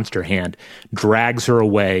be a monster hand, drags her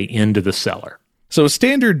away into the cellar. So a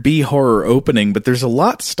standard B-horror opening, but there's a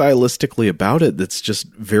lot stylistically about it that's just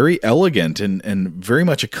very elegant and very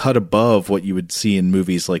much a cut above what you would see in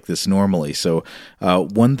movies like this normally. So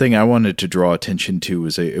one thing I wanted to draw attention to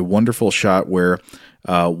is a wonderful shot where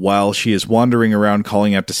while she is wandering around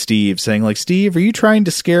calling out to Steve, saying like, Steve, are you trying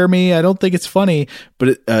to scare me? I don't think it's funny.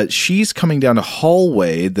 But she's coming down a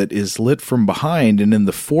hallway that is lit from behind, and in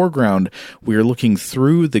the foreground, we are looking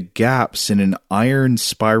through the gaps in an iron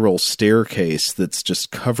spiral staircase that's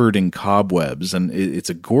just covered in cobwebs, and it's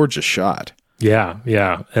a gorgeous shot. Yeah.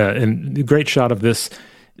 And a great shot of this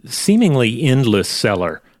seemingly endless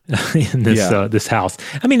cellar in this house.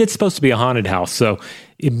 I mean, it's supposed to be a haunted house, so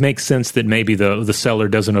it makes sense that maybe the cellar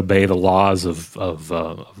doesn't obey the laws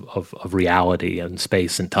of reality and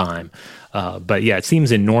space and time. But yeah, it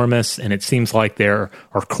seems enormous, and it seems like there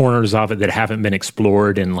are corners of it that haven't been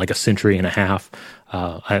explored in like a century and a half.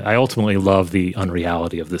 I ultimately love the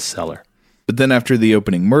unreality of this cellar. But then after the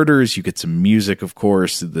opening murders, you get some music, of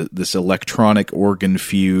course, this electronic organ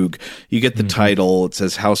fugue. You get the title. It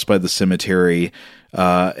says House by the Cemetery.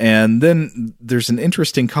 And then there's an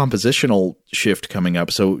interesting compositional shift coming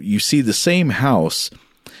up. So you see the same house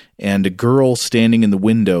and a girl standing in the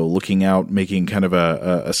window looking out, making kind of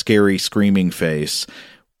a scary screaming face,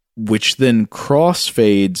 which then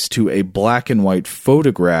crossfades to a black and white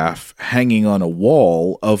photograph hanging on a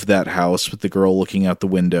wall of that house with the girl looking out the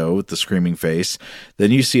window with the screaming face.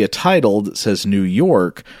 Then you see a title that says New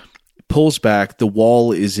York, pulls back. The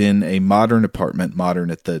wall is in a modern apartment,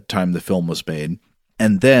 modern at the time the film was made.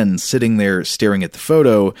 And then sitting there staring at the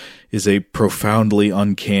photo is a profoundly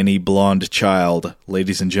uncanny blonde child.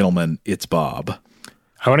 Ladies and gentlemen, it's Bob.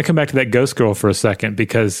 I want to come back to that ghost girl for a second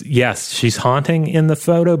because, yes, she's haunting in the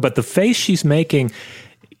photo, but the face she's making,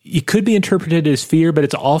 it could be interpreted as fear, but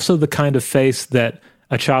it's also the kind of face that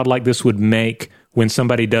a child like this would make when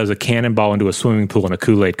somebody does a cannonball into a swimming pool in a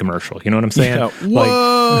Kool-Aid commercial. You know what I'm saying? Yeah.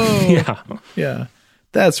 Whoa! Yeah.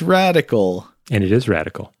 That's radical. And it is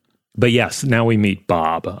radical. But yes, now we meet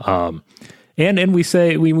Bob. And we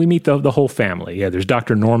say we meet the whole family. Yeah, there's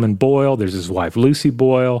Dr. Norman Boyle. There's his wife Lucy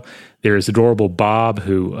Boyle. There's adorable Bob,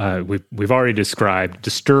 who we've already described,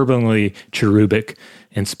 disturbingly cherubic,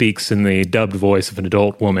 and speaks in the dubbed voice of an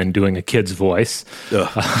adult woman doing a kid's voice.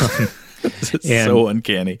 It's so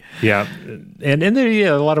uncanny. Yeah, and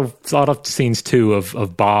there a lot of scenes too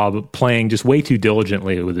of Bob playing just way too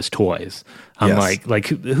diligently with his toys. Yes. Like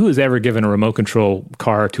who has ever given a remote control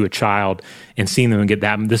car to a child and seen them get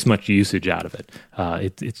this much usage out of it?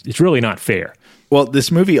 It's really not fair. Well,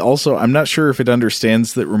 this movie also, I'm not sure if it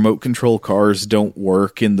understands that remote control cars don't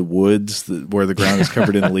work in the woods where the ground is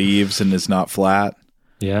covered in leaves and is not flat.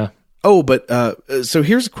 Yeah. Oh, but so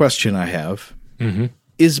here's a question I have. Mm-hmm.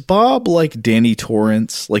 Is Bob like Danny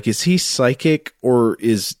Torrance? Like, is he psychic, or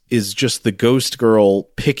is just the ghost girl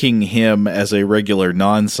picking him as a regular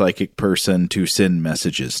non-psychic person to send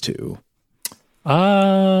messages to?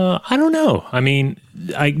 I don't know. I mean,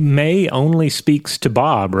 May only speaks to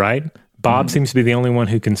Bob, right? Bob seems to be the only one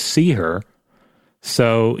who can see her.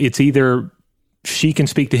 So it's either she can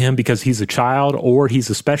speak to him because he's a child or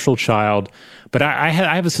he's a special child. But I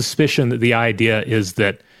have a suspicion that the idea is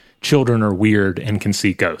that children are weird and can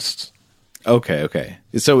see ghosts. Okay.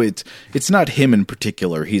 So it's not him in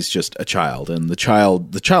particular. He's just a child, and the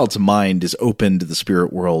child's mind is open to the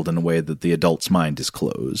spirit world in a way that the adult's mind is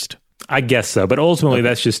closed. I guess so, but ultimately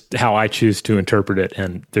that's just how I choose to interpret it,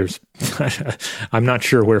 and I'm not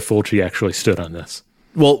sure where Fulci actually stood on this.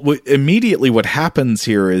 Well, immediately what happens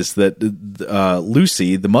here is that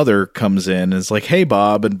Lucy, the mother, comes in and is like, hey,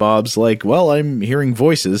 Bob. And Bob's like, well, I'm hearing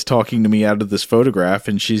voices talking to me out of this photograph.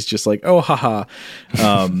 And she's just like, oh, haha.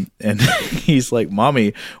 And he's like,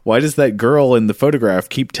 Mommy, why does that girl in the photograph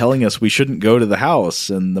keep telling us we shouldn't go to the house?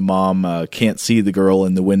 And the mom can't see the girl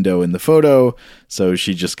in the window in the photo, so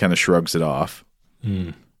she just kind of shrugs it off.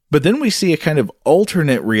 But then we see a kind of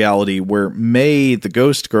alternate reality where May, the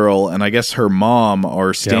ghost girl, and I guess her mom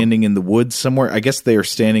are standing in the woods somewhere. I guess they are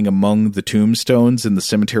standing among the tombstones in the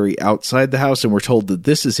cemetery outside the house, and we're told that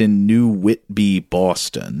this is in New Whitby,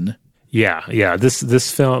 Boston. Yeah.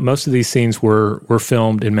 This film, most of these scenes were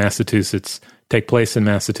filmed in Massachusetts, take place in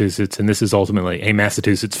Massachusetts, and this is ultimately a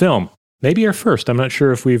Massachusetts film. Maybe our first. I'm not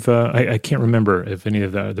sure if we've. I can't remember if any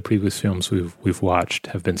of the previous films we've watched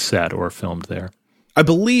have been set or filmed there. I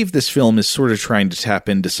believe this film is sort of trying to tap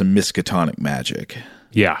into some Miskatonic magic.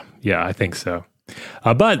 Yeah, I think so.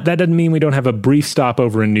 But that doesn't mean we don't have a brief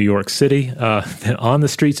stopover in New York City. On the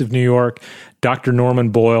streets of New York, Dr. Norman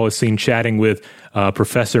Boyle is seen chatting with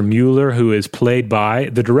Professor Mueller, who is played by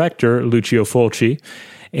the director, Lucio Fulci.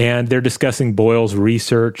 And they're discussing Boyle's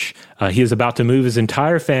research. He is about to move his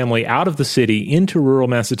entire family out of the city into rural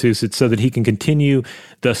Massachusetts so that he can continue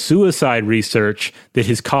the suicide research that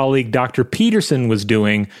his colleague, Dr. Peterson, was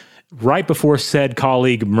doing right before said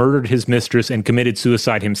colleague murdered his mistress and committed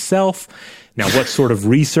suicide himself. Now, what sort of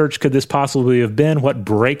research could this possibly have been? What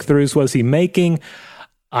breakthroughs was he making?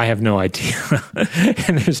 I have no idea.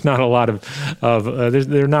 And there's not a lot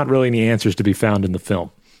there are not really any answers to be found in the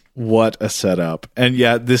film. What a setup. And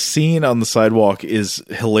yeah, this scene on the sidewalk is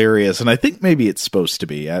hilarious. And I think maybe it's supposed to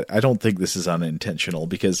be. I don't think this is unintentional,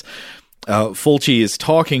 because Fulci is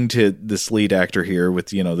talking to this lead actor here with,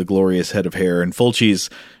 the glorious head of hair. And Fulci's,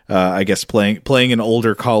 I guess, playing an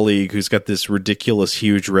older colleague who's got this ridiculous,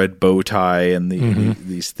 huge red bow tie and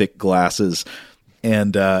these thick glasses.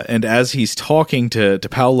 And as he's talking to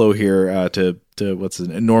Paolo here, to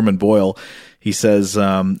Norman Boyle, he says,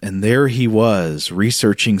 and there he was,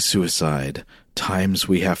 researching suicide, times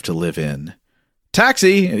we have to live in.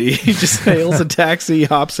 Taxi! And he just hails a taxi,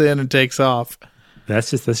 hops in, and takes off.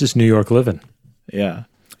 That's just New York living. Yeah.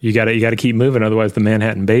 You got to keep moving, otherwise the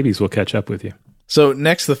Manhattan babies will catch up with you. So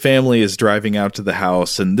next, the family is driving out to the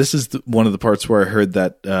house, and this is one of the parts where I heard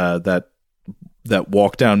that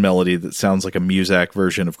walk down melody that sounds like a Muzak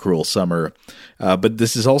version of Cruel Summer. But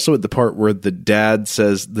this is also at the part where the dad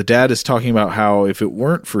is talking about how if it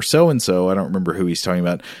weren't for so-and-so, I don't remember who he's talking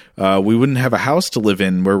about, we wouldn't have a house to live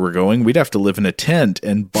in where we're going. We'd have to live in a tent.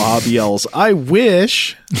 And Bob yells, I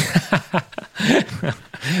wish.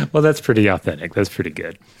 Well, that's pretty authentic. That's pretty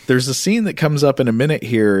good. There's a scene that comes up in a minute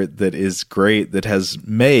here that is great, that has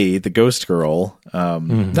May, the ghost girl,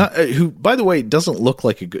 who, by the way, doesn't look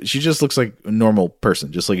like she just looks like a normal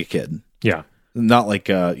person, just like a kid. Yeah. Not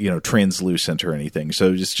like, translucent or anything.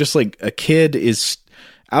 So it's just like a kid is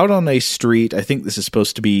out on a street. I think this is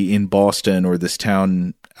supposed to be in Boston, or this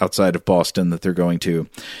town outside of Boston that they're going to.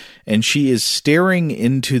 And she is staring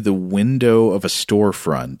into the window of a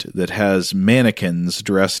storefront that has mannequins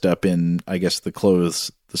dressed up in, I guess, the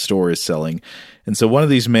clothes the store is selling. And so one of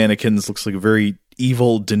these mannequins looks like a very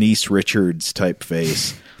evil Denise Richards type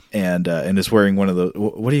face, and is wearing one of the,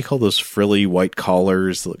 what do you call those frilly white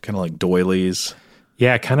collars, kind of like doilies?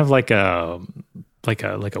 Yeah, kind of like a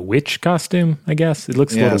witch costume, I guess. It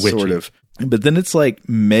looks a little witchy. Sort of. But then it's like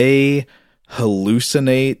May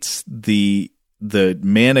hallucinates the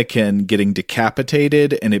mannequin getting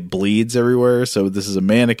decapitated, and it bleeds everywhere. So this is a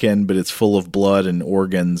mannequin, but it's full of blood and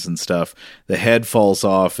organs and stuff. The head falls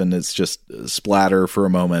off, and it's just splatter for a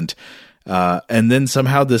moment. And then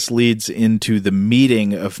somehow this leads into the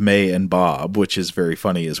meeting of May and Bob, which is very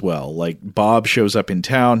funny as well. Like, Bob shows up in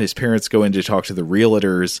town, his parents go in to talk to the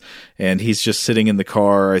realtors, and he's just sitting in the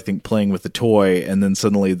car, I think, playing with a toy, and then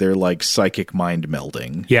suddenly they're like psychic mind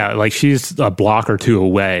melding. Yeah, like she's a block or two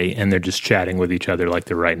away, and they're just chatting with each other like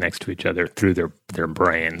they're right next to each other through their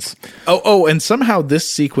brains. Oh, and somehow this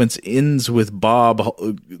sequence ends with Bob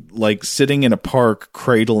like sitting in a park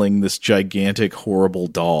cradling this gigantic, horrible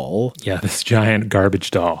doll. Yeah, this giant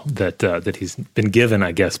garbage doll that he's been given,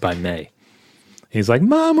 I guess, by May. He's like,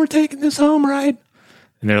 Mom, we're taking this home, right?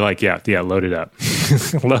 And they're like, yeah, load it up.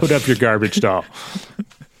 Load up your garbage doll.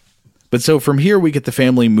 But so from here, we get the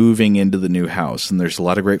family moving into the new house, and there's a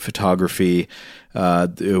lot of great photography.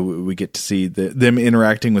 We get to see them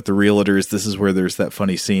interacting with the realtors. This is where there's that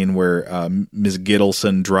funny scene where Ms.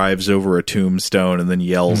 Gittleson drives over a tombstone and then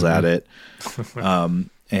yells at it.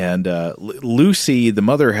 And Lucy, the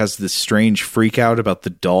mother, has this strange freak out about the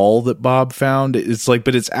doll that Bob found. It's like,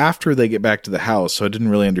 but it's after they get back to the house, so I didn't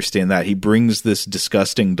really understand that. He brings this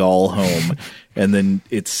disgusting doll home, and then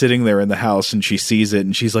it's sitting there in the house, and she sees it,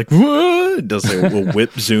 and she's like, "What?" Does a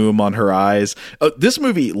whip zoom on her eyes. This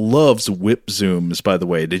movie loves whip zooms, by the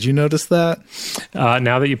way. Did you notice that?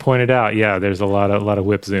 Now that you pointed out, yeah, there's a lot of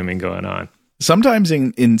whip zooming going on. Sometimes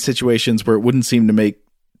in situations where it wouldn't seem to make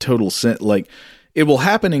total sense, like, it will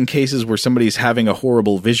happen in cases where somebody's having a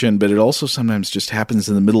horrible vision, but it also sometimes just happens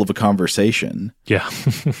in the middle of a conversation. Yeah.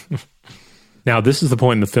 Now, this is the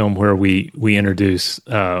point in the film where we introduce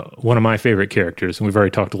one of my favorite characters, and we've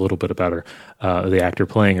already talked a little bit about her, the actor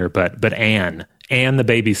playing her, but Anne, the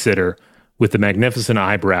babysitter with the magnificent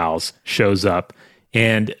eyebrows, shows up.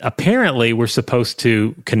 And apparently we're supposed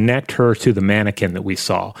to connect her to the mannequin that we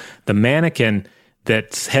saw. The mannequin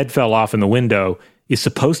that's head fell off in the window is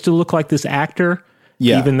supposed to look like this actor,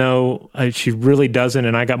 even though she really doesn't.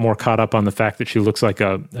 And I got more caught up on the fact that she looks like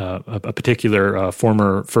a particular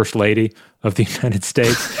former first lady of the United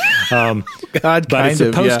States. But it's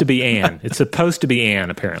supposed to be Anne. It's supposed to be Anne,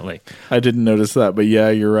 apparently. I didn't notice that, but yeah,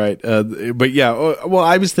 you're right. But yeah, well,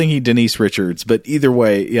 I was thinking Denise Richards, but either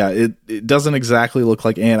way, yeah, it doesn't exactly look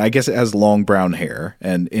like Anne. I guess it has long brown hair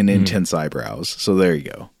and intense eyebrows. So there you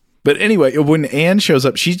go. But anyway, when Anne shows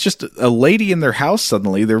up, she's just a lady in their house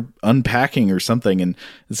suddenly. They're unpacking or something, and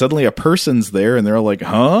suddenly a person's there, and they're like,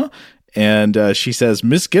 huh? And she says,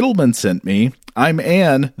 Miss Gittleman sent me. I'm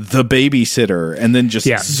Anne, the babysitter, and then just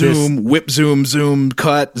whip, zoom,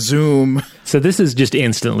 cut, zoom. So this is just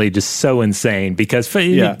instantly just so insane because,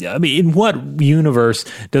 I mean, in what universe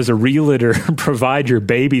does a realtor provide your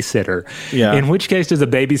babysitter? Yeah. In which case does a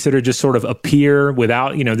babysitter just sort of appear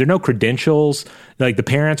without, there are no credentials? Like the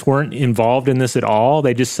parents weren't involved in this at all.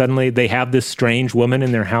 They just they have this strange woman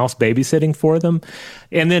in their house babysitting for them.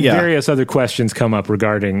 And then various other questions come up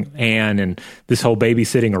regarding Anne and this whole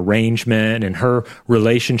babysitting arrangement and her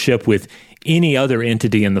relationship with any other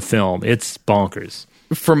entity in the film. It's bonkers.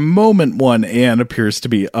 From moment one, Anne appears to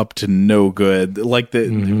be up to no good. Like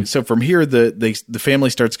so from here, the family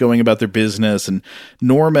starts going about their business, and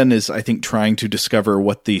Norman is, I think, trying to discover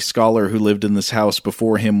what the scholar who lived in this house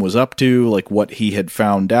before him was up to, like what he had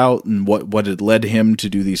found out and what had led him to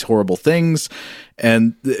do these horrible things.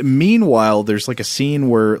 And meanwhile, there's like a scene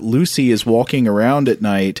where Lucy is walking around at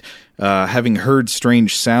night, having heard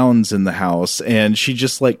strange sounds in the house, and she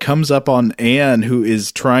just like comes up on Anne, who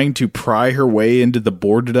is trying to pry her way into the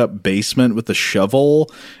boarded up basement with a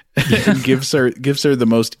shovel, and gives her the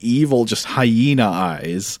most evil, just hyena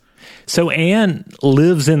eyes. So Anne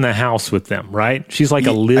lives in the house with them, right? She's like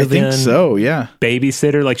a live-in, I think so, yeah,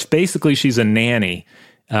 babysitter. Like basically, she's a nanny.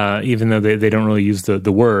 Even though they don't really use the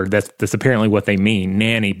word, that's apparently what they mean,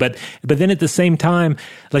 nanny. But then at the same time,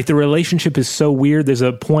 like the relationship is so weird. There's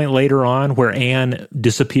a point later on where Anne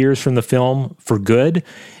disappears from the film for good,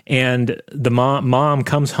 and the mom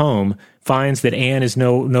comes home, finds that Anne is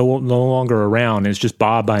no longer around, and it's just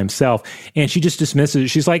Bob by himself, and she just dismisses it.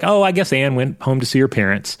 She's like, "Oh, I guess Anne went home to see her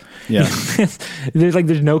parents." Yeah,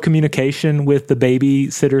 there's no communication with the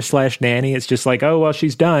babysitter / nanny. It's just like, "Oh, well,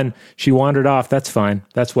 she's done. She wandered off. That's fine."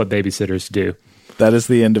 That's what babysitters do. That is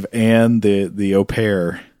the end of Anne, the au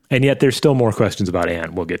pair. And yet, there's still more questions about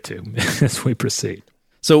Anne. We'll get to as we proceed.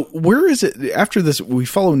 So where is it after this? We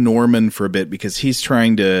follow Norman for a bit because he's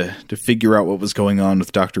trying to figure out what was going on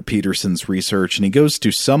with Dr. Peterson's research, and he goes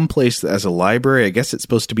to some place as a library. I guess it's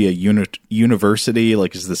supposed to be a university,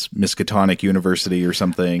 like is this Miskatonic University or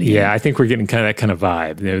something? Yeah, I think we're getting kind of that kind of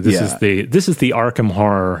vibe. This is the Arkham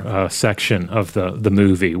Horror section of the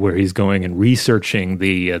movie where he's going and researching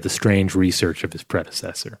the strange research of his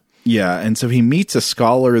predecessor. Yeah, and so he meets a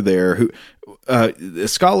scholar there a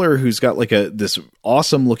scholar who's got like this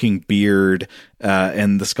awesome looking beard,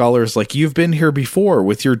 and the scholar's like, "You've been here before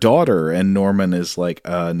with your daughter," and Norman is like,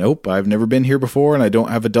 "Nope, I've never been here before, and I don't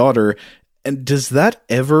have a daughter." And does that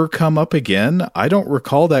ever come up again? I don't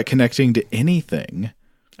recall that connecting to anything.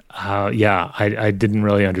 I didn't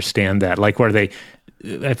really understand that. Like, where they?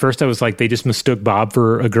 At first I was like, they just mistook Bob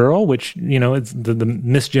for a girl, which, it's the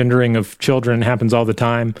misgendering of children happens all the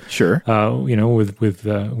time. Sure. With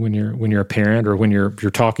when you're a parent or when you're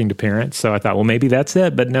talking to parents. So I thought, well, maybe that's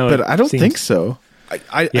it, but no. But I don't think so.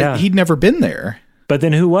 He'd never been there. But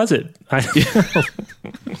then who was it?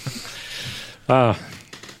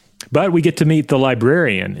 But we get to meet the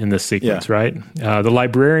librarian in this sequence, right? The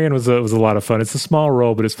librarian was a lot of fun. It's a small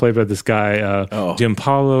role, but it's played by this guy,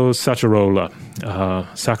 Gianpaolo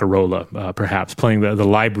Saccarola, perhaps, playing the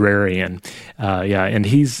librarian. And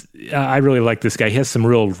I really like this guy. He has some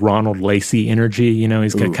real Ronald Lacey energy.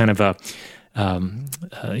 He's got kind of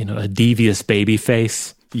a devious baby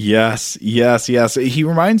face. Yes. He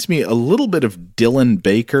reminds me a little bit of Dylan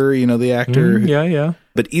Baker, the actor. Yeah.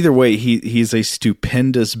 But either way, he's a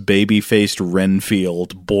stupendous baby-faced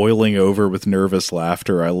Renfield boiling over with nervous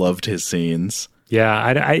laughter. I loved his scenes. Yeah,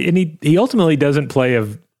 and he ultimately doesn't play a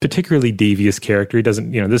particularly devious character. He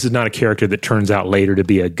doesn't, this is not a character that turns out later to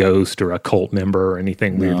be a ghost or a cult member or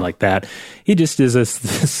anything weird like that. He just is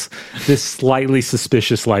this slightly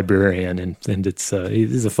suspicious librarian, and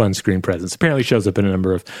he's a fun screen presence. Apparently shows up in a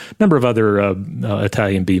number of other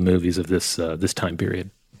Italian B movies of this time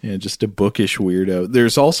period. Yeah, just a bookish weirdo.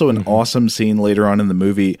 There's also an awesome scene later on in the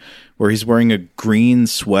movie where he's wearing a green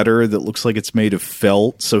sweater that looks like it's made of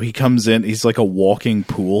felt. So he comes in, he's like a walking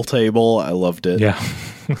pool table. I loved it. Yeah.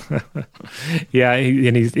 Yeah,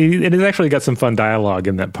 and he's actually got some fun dialogue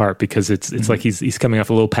in that part because it's like he's coming off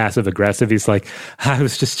a little passive aggressive. He's like, "I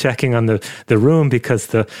was just checking on the room because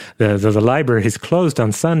the library is closed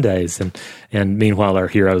on Sundays," and meanwhile our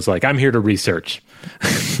hero's like, "I'm here to research."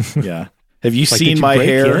 Yeah. Have you seen my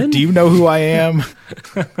hair? Do you know who I am?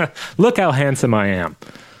 Look how handsome I am.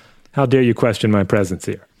 How dare you question my presence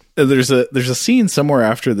here? There's a scene somewhere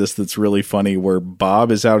after this that's really funny where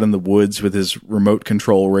Bob is out in the woods with his remote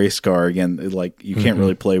control race car. Again, like you can't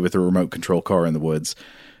really play with a remote control car in the woods.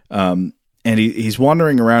 And he's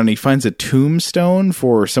wandering around and he finds a tombstone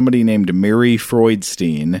for somebody named Mary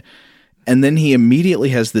Freudstein. And then he immediately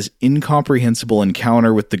has this incomprehensible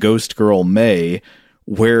encounter with the ghost girl May,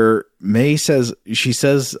 where May says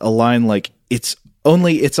a line like, it's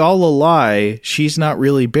all a lie. She's not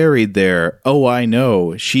really buried there. Oh, I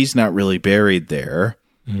know. She's not really buried there.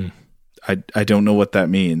 I don't know what that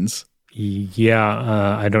means.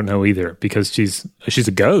 Yeah, I don't know either, because she's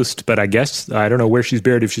a ghost, but I guess I don't know where she's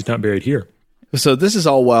buried if she's not buried here. So this is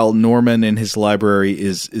all while Norman in his library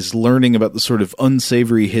is learning about the sort of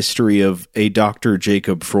unsavory history of a Dr.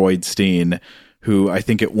 Jacob Freudstein, who I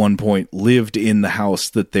think at one point lived in the house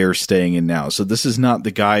that they're staying in now. So this is not the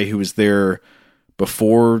guy who was there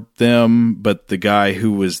before them, but the guy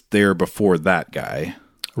who was there before that guy.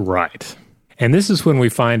 Right. And this is when we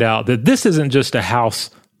find out that this isn't just a house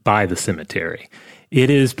by the cemetery. It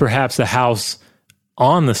is perhaps a house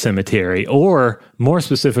on the cemetery, or more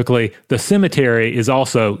specifically, the cemetery is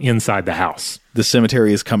also inside the house. The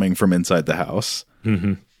cemetery is coming from inside the house.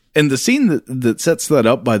 Mm-hmm. And the scene that sets that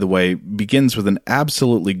up, by the way, begins with an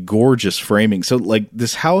absolutely gorgeous framing. So, like,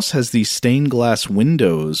 this house has these stained glass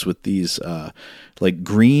windows with these, like,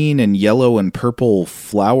 green and yellow and purple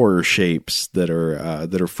flower shapes that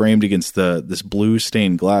are framed against this blue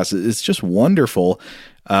stained glass. It's just wonderful.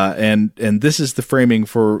 And this is the framing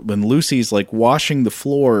for when Lucy's, like, washing the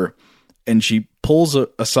floor, and she pulls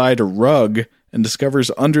aside a rug and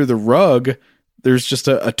discovers under the rug there's just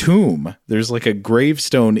a tomb. There's like a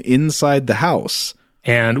gravestone inside the house.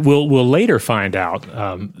 And we'll later find out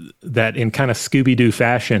that in kind of Scooby-Doo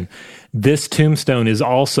fashion, this tombstone is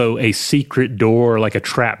also a secret door, like a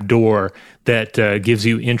trap door that gives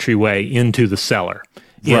you entryway into the cellar.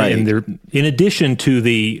 Right. In addition to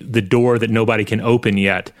the door that nobody can open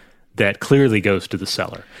yet, that clearly goes to the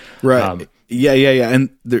cellar. Right. Yeah. And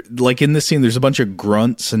like in this scene, there's a bunch of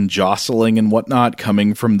grunts and jostling and whatnot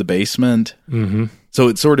coming from the basement. Mm-hmm. So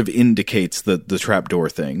it sort of indicates the trapdoor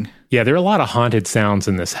thing. Yeah, there are a lot of haunted sounds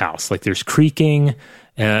in this house. Like there's creaking,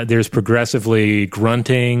 there's progressively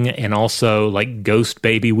grunting, and also like ghost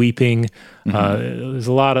baby weeping. Mm-hmm. There's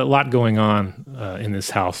a lot going on in this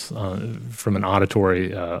house from an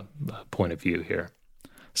auditory point of view here.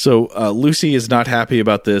 So Lucy is not happy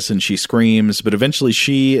about this, and she screams. But eventually,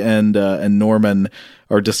 she and Norman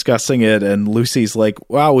are discussing it, and Lucy's like,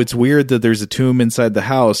 "Wow, it's weird that there's a tomb inside the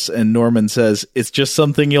house." And Norman says, "It's just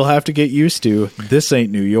something you'll have to get used to. This ain't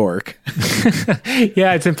New York."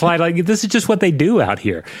 Yeah, it's implied like this is just what they do out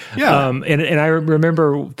here. Yeah, and I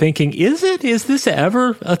remember thinking, is this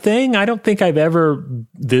ever a thing? I don't think I've ever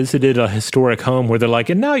visited a historic home where they're like,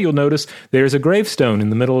 and now you'll notice there's a gravestone in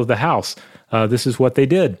the middle of the house. This is what they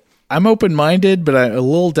did. I'm open-minded, but I'm a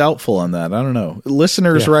little doubtful on that. I don't know.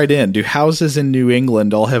 Listeners, write in. Do houses in New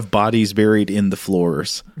England all have bodies buried in the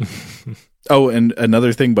floors? Oh, and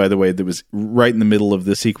another thing, by the way, that was right in the middle of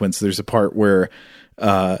the sequence, there's a part where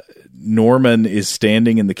Norman is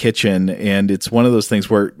standing in the kitchen, and it's one of those things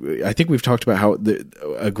where I think we've talked about how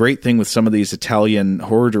a great thing with some of these Italian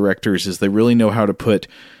horror directors is they really know how to put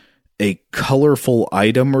a colorful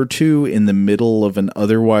item or two in the middle of an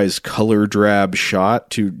otherwise color drab shot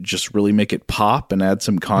to just really make it pop and add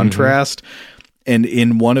some contrast. Mm-hmm. And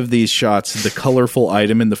in one of these shots, the colorful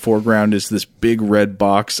item in the foreground is this big red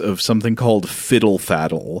box of something called Fiddle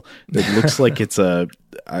Faddle. It looks like it's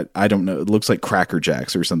I don't know, it looks like Cracker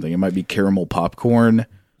Jacks or something. It might be caramel popcorn.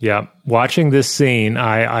 Yeah. Watching this scene,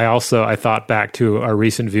 I thought back to our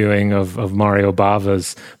recent viewing of Mario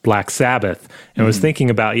Bava's Black Sabbath, and was thinking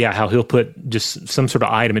about, how he'll put just some sort of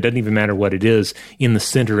item, it doesn't even matter what it is, in the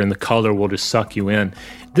center, and the color will just suck you in.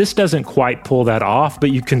 This doesn't quite pull that off, but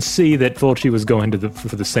you can see that Fulci was going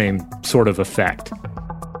for the same sort of effect.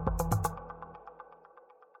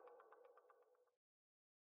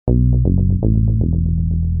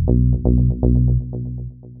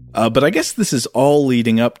 But I guess this is all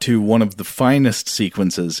leading up to one of the finest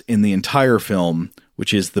sequences in the entire film,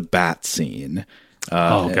 which is the bat scene.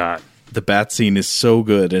 Oh, God. The bat scene is so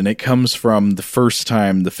good, and it comes from the first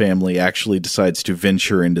time the family actually decides to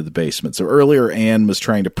venture into the basement. So earlier, Anne was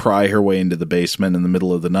trying to pry her way into the basement in the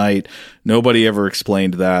middle of the night. Nobody ever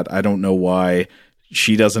explained that. I don't know why.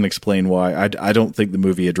 She doesn't explain why. I don't think the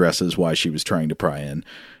movie addresses why she was trying to pry in.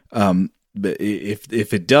 But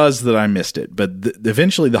if it does, then I missed it. But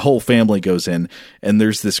eventually the whole family goes in, and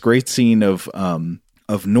there's this great scene of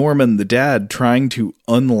Norman, the dad, trying to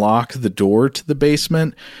unlock the door to the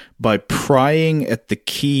basement by prying at the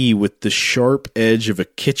key with the sharp edge of a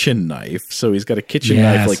kitchen knife. So he's got a kitchen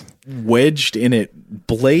knife like wedged in it,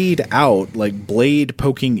 blade out, like blade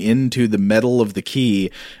poking into the metal of the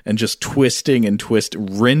key, and just twisting and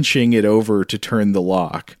wrenching it over to turn the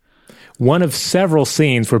lock. One of several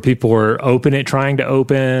scenes where people are trying to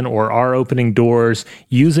open or are opening doors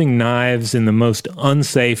using knives in the most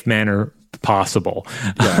unsafe manner possible.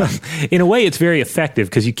 Yeah. In a way, it's very effective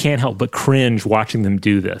because you can't help but cringe watching them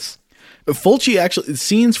do this. Fulci actually,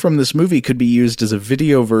 scenes from this movie could be used as a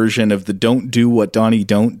video version of the Don't Do What Donnie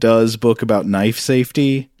Don't Does book about knife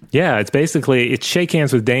safety. Yeah, it's shake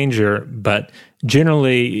hands with danger, but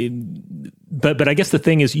generally, but I guess the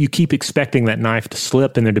thing is you keep expecting that knife to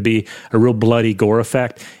slip and there to be a real bloody gore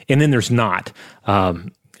effect, and then there's not.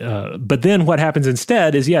 But then what happens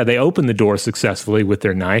instead is, they open the door successfully with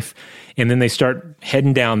their knife, and then they start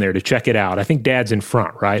heading down there to check it out. I think Dad's in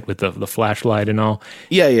front, right, with the flashlight and all.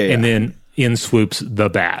 Yeah. And then in swoops the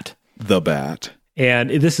bat. And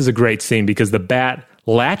this is a great scene because the bat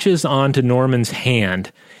latches onto Norman's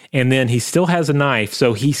hand, and then he still has a knife,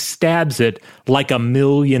 so he stabs it like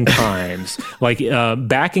 1,000,000 times, like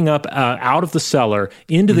backing up out of the cellar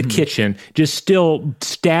into the kitchen, just still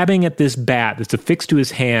stabbing at this bat that's affixed to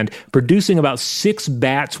his hand, producing about 6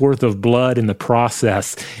 bats worth of blood in the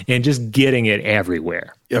process, and just getting it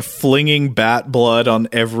everywhere. Flinging bat blood on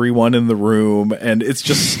everyone in the room, and it's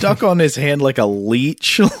just stuck on his hand like a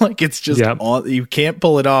leech. Like it's just on, you can't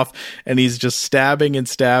pull it off, and he's just stabbing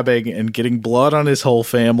and getting blood on his whole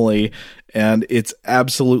family, and it's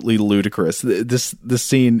absolutely ludicrous. This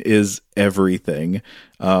scene is everything.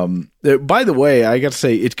 By the way, I got to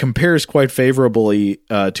say, it compares quite favorably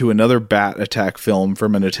to another bat attack film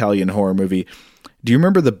from an Italian horror movie. Do you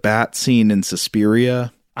remember the bat scene in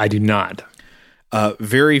Suspiria? I do not.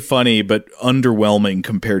 Very funny, but underwhelming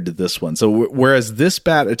compared to this one. So whereas this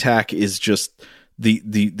bat attack is just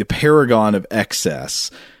the paragon of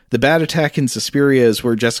excess, the bat attack in Suspiria is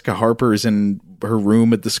where Jessica Harper is in her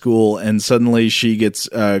room at the school, and suddenly she gets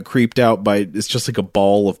creeped out by, it's just like a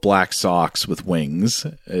ball of black socks with wings.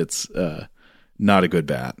 It's not a good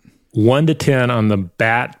bat. 1 to 10 on the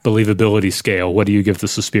bat believability scale, what do you give the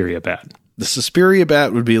Suspiria bat? The Suspiria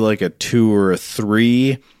bat would be like a 2 or a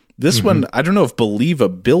 3. This one, I don't know if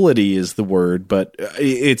believability is the word, but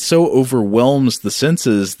it so overwhelms the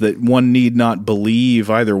senses that one need not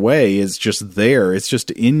believe either way. It's just there. It's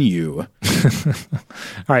just in you. All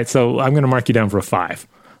right, so I'm going to mark you down for a 5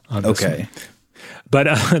 on this one.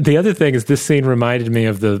 But the other thing is, this scene reminded me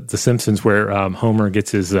of the Simpsons, where Homer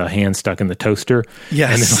gets his hand stuck in the toaster.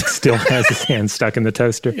 Yes. And then still has his hand stuck in the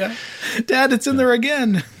toaster. Yeah. Dad, it's in there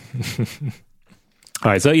again.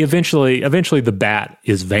 All right, so eventually the bat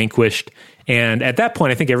is vanquished, and at that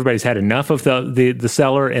point, I think everybody's had enough of the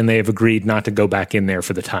cellar, and they've agreed not to go back in there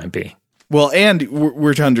for the time being. Well, and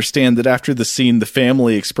we're to understand that after the scene, the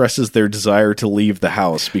family expresses their desire to leave the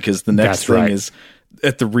house, because the next thing is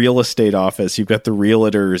at the real estate office. You've got the 2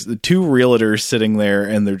 realtors sitting there,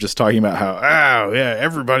 and they're just talking about how,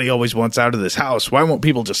 everybody always wants out of this house. Why won't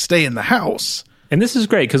people just stay in the house? And this is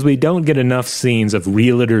great because we don't get enough scenes of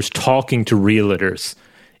realtors talking to realtors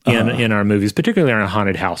in our movies, particularly in our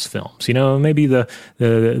haunted house films. You know, maybe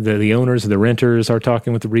the owners or the renters are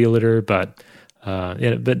talking with the realtor, but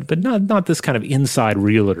not this kind of inside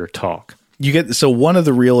realtor talk. You get, so one of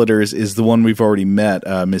the realtors is the one we've already met,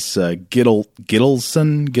 Miss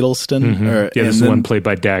Gittleston. This is the one played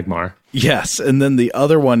by Dagmar. Yes, and then the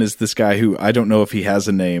other one is this guy who I don't know if he has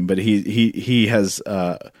a name, but he has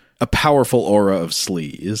a powerful aura of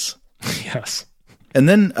sleaze. Yes. And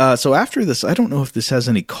then, so after this, I don't know if this has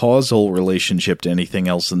any causal relationship to anything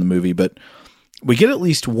else in the movie, but we get at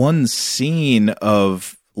least one scene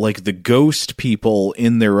of like the ghost people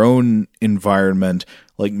in their own environment,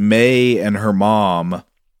 like May and her mom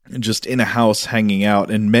just in a house hanging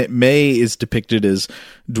out. And May is depicted as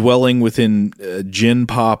dwelling within a gin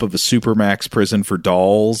pop of a supermax prison for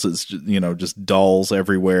dolls. It's, just dolls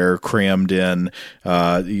everywhere crammed in.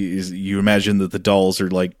 You imagine that the dolls are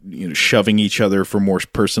like, shoving each other for more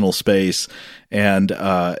personal space. And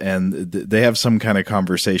they have some kind of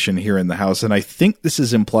conversation here in the house. And I think this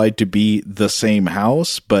is implied to be the same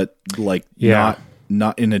house, but like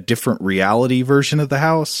not in a different reality version of the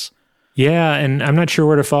house. Yeah, and I'm not sure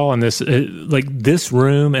where to fall on this. Like this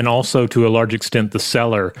room, and also to a large extent the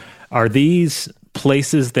cellar, are these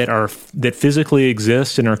places that physically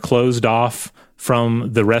exist and are closed off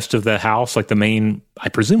from the rest of the house, like the main, I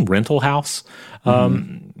presume, rental house?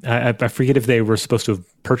 I forget if they were supposed to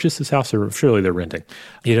have purchased this house, or surely they're renting.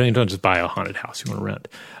 You don't just buy a haunted house, you want to rent.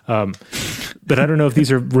 But I don't know if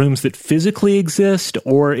these are rooms that physically exist,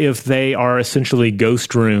 or if they are essentially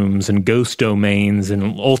ghost rooms and ghost domains,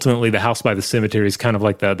 and ultimately the house by the cemetery is kind of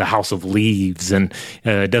like the House of Leaves, and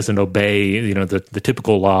it doesn't obey the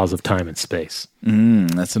typical laws of time and space.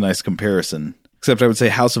 That's a nice comparison. Except I would say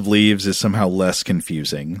House of Leaves is somehow less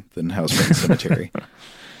confusing than House by the Cemetery.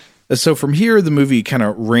 So from here, the movie kind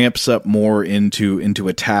of ramps up more into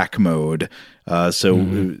attack mode.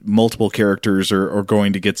 Multiple characters are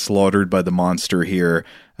going to get slaughtered by the monster here.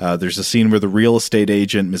 There's a scene where the real estate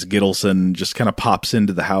agent, Miss Gittleson, just kind of pops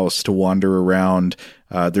into the house to wander around.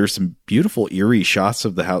 There's some beautiful, eerie shots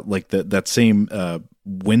of the house, like that same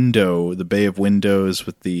window, the bay of windows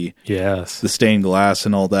with the stained glass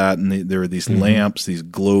and all that. And there are these lamps, these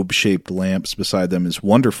globe-shaped lamps beside them. Is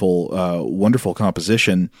wonderful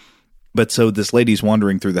composition. But so this lady's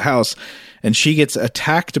wandering through the house, and she gets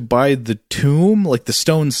attacked by the tomb, like the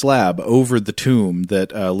stone slab over the tomb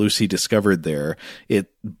that Lucy discovered there.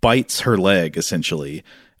 It bites her leg, essentially,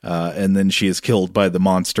 and then she is killed by the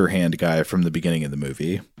monster hand guy from the beginning of the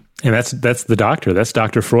movie. And that's the doctor. That's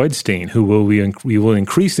Dr. Freudstein, who we will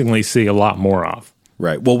increasingly see a lot more of.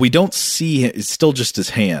 Right. Well, we don't see it's still just his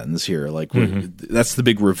hands here. Like that's the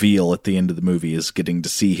big reveal at the end of the movie, is getting to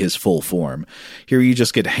see his full form. Here you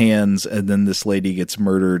just get hands, and then this lady gets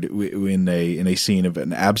murdered in a scene of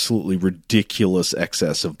an absolutely ridiculous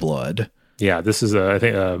excess of blood. Yeah, this is I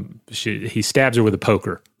think he stabs her with a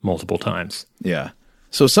poker multiple times. Yeah.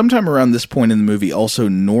 So sometime around this point in the movie, also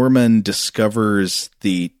Norman discovers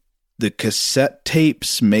the cassette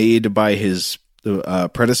tapes made by his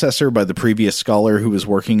predecessor, by the previous scholar who was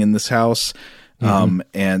working in this house. And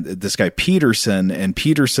this guy Peterson, and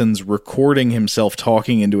Peterson's recording himself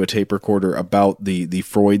talking into a tape recorder about the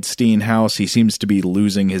Freudstein house. He seems to be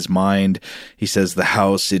losing his mind. He says, "The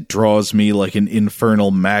house, it draws me like an infernal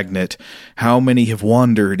magnet. How many have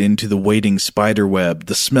wandered into the waiting spider web?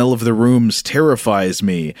 The smell of the rooms terrifies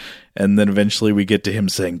me." And then eventually we get to him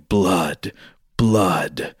saying, "Blood,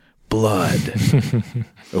 blood, blood,"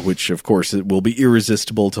 which of course it will be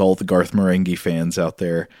irresistible to all the Garth Marenghi fans out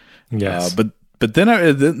there. Yes. But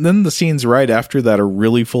then the scenes right after that are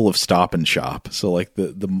really full of Stop and Shop. So like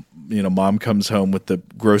the mom comes home with the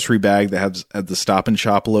grocery bag that has the Stop and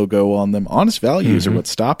Shop logo on them. Honest Values are what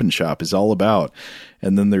Stop and Shop is all about.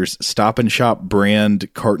 And then there's Stop and Shop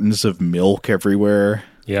brand cartons of milk everywhere.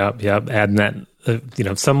 Yeah. Adding that,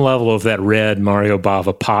 some level of that red Mario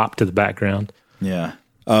Bava pop to the background. Yeah.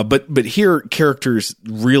 But here characters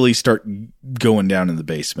really start going down in the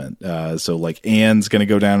basement. So like Anne's going to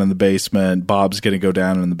go down in the basement, Bob's going to go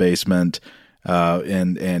down in the basement,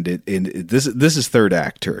 and this is third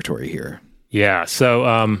act territory here. Yeah.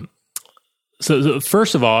 So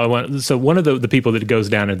first of all, one of the people that goes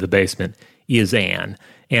down into the basement is Anne.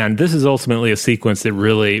 And this is ultimately a sequence that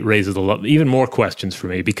really raises even more questions for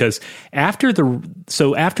me, because after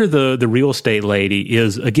the real estate lady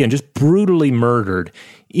is again just brutally murdered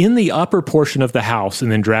in the upper portion of the house and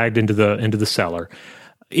then dragged into the cellar,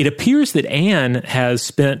 it appears that Anne has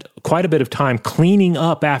spent quite a bit of time cleaning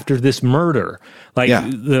up after this murder.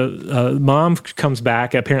 The mom comes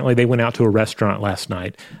back. Apparently, they went out to a restaurant last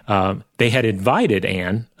night. They had invited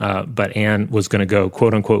Anne, but Anne was going to go,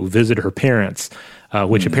 quote unquote, visit her parents.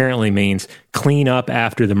 Which apparently means clean up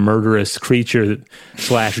after the murderous creature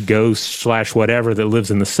 / ghost / whatever that lives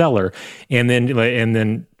in the cellar. And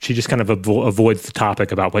then she just kind of avoids the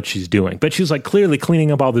topic about what she's doing. But she's like clearly cleaning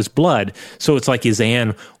up all this blood. So it's like, is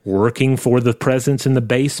Anne working for the presence in the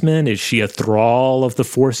basement? Is she a thrall of the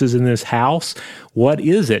forces in this house? What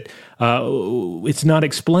is it? It's not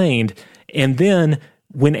explained. And then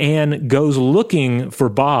when Anne goes looking for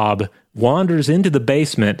Bob, wanders into the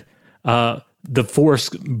basement, the force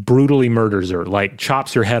brutally murders her, like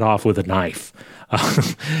chops her head off with a knife.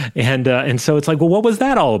 And so it's like, well, what was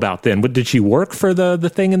that all about then? Did she work for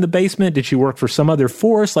the thing in the basement? Did she work for some other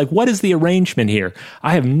force? Like, what is the arrangement here?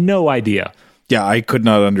 I have no idea. Yeah, I could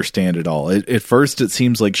not understand it all. At first, it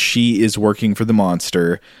seems like she is working for the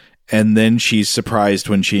monster, and then she's surprised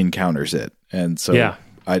when she encounters it. And so yeah.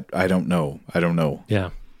 I don't know.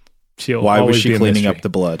 Yeah. Why was she cleaning up the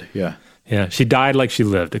blood? Yeah. Yeah, she died like she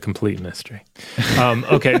lived, a complete mystery.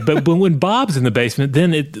 Okay, but when Bob's in the basement,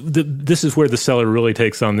 then this is where the cellar really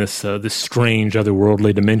takes on this strange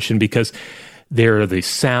otherworldly dimension, because there are these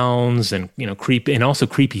sounds and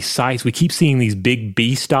creepy sights. We keep seeing these big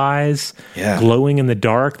beast eyes glowing in the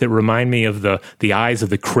dark that remind me of the eyes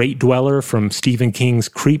of the crate dweller from Stephen King's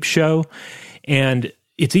Creep Show. And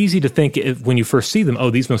it's easy to think when you first see them, oh,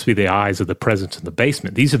 these must be the eyes of the presence in the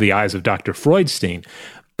basement. These are the eyes of Dr. Freudstein.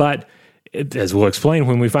 But as we'll explain,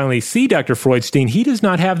 when we finally see Dr. Freudstein, he does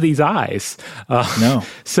not have these eyes. No.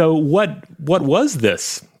 So what was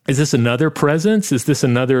this? Is this another presence? Is this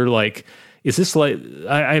another, like, is this like,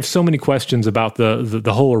 I have so many questions about the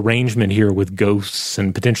whole arrangement here with ghosts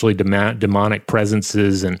and potentially demonic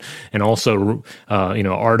presences and also,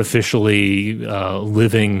 artificially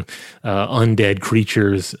living undead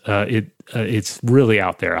creatures. It's really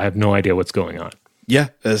out there. I have no idea what's going on. Yeah,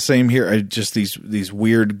 same here. Just these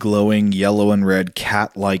weird glowing yellow and red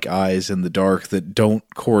cat-like eyes in the dark that don't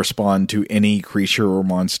correspond to any creature or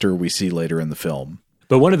monster we see later in the film.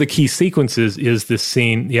 But one of the key sequences is this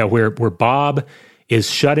scene, where Bob is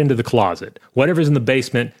shut into the closet. Whatever's in the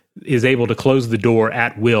basement is able to close the door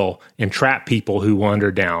at will and trap people who wander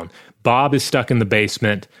down. Bob is stuck in the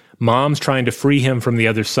basement. Mom's trying to free him from the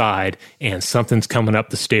other side, and something's coming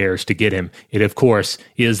up the stairs to get him. It, of course,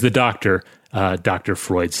 is the doctor, Dr.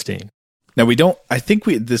 Freudstein. Now, we don't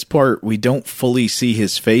fully see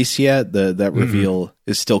his face yet. That reveal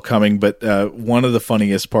is still coming, but one of the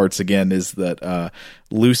funniest parts, again, is that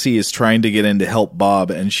Lucy is trying to get in to help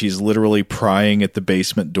Bob, and she's literally prying at the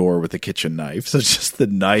basement door with a kitchen knife. So it's just the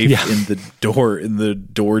knife in the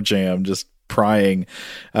door jamb, just prying.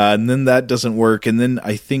 And then that doesn't work. And then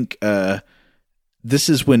I think this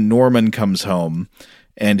is when Norman comes home,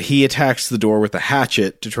 and he attacks the door with a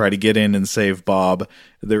hatchet to try to get in and save Bob.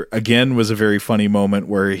 There again was a very funny moment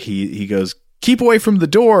where he goes, "Keep away from the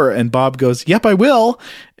door," and Bob goes, "Yep, I will."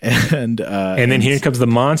 And then here comes the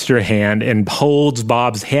monster hand and holds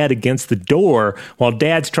Bob's head against the door while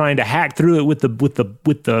Dad's trying to hack through it with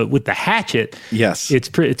the hatchet. Yes, it's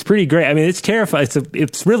pretty great. I mean, it's terrifying.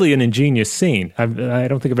 It's really an ingenious scene. I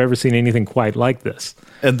don't think I've ever seen anything quite like this.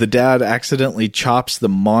 And the dad accidentally chops the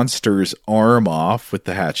monster's arm off with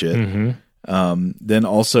the hatchet. Mm-hmm. Then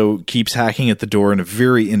also keeps hacking at the door in a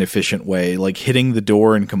very inefficient way, like hitting the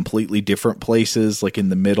door in completely different places, like in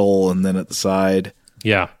the middle and then at the side.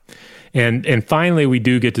 Yeah. And finally, we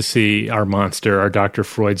do get to see our monster, our Dr.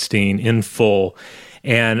 Freudstein, in full.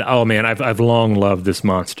 And, oh man, I've long loved this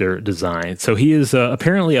monster design. So he is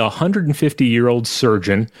apparently a 150-year-old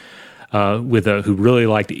surgeon who really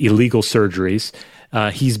liked illegal surgeries.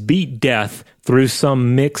 He's beat death through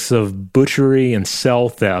some mix of butchery and cell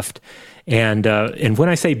theft. And when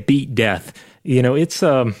I say beat death, it's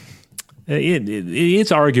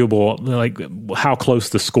arguable, like how close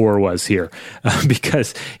the score was here,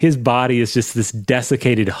 because his body is just this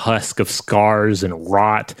desiccated husk of scars and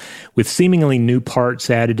rot with seemingly new parts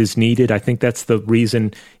added as needed. I think that's the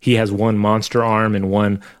reason he has one monster arm and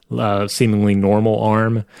one seemingly normal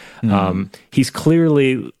arm. He's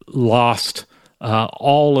clearly lost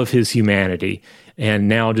all of his humanity, and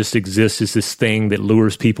now just exists as this thing that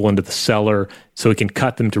lures people into the cellar so he can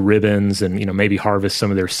cut them to ribbons and, maybe harvest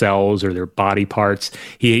some of their cells or their body parts.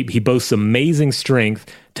 He boasts amazing strength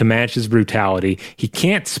to match his brutality. He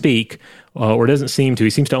can't speak, or doesn't seem to. He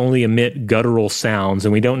seems to only emit guttural sounds,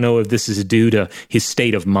 and we don't know if this is due to his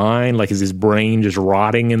state of mind, like is his brain just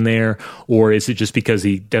rotting in there, or is it just because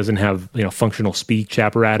he doesn't have, functional speech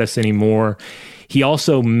apparatus anymore. He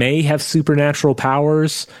also may have supernatural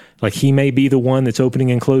powers, like he may be the one that's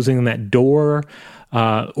opening and closing that door,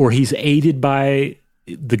 or he's aided by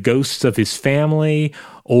the ghosts of his family,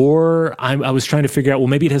 or I was trying to figure out, well,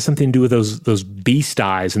 maybe it has something to do with those beast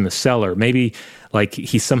eyes in the cellar. Maybe like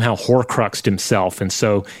he somehow Horcruxed himself, and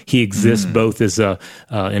so he exists both as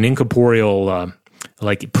an incorporeal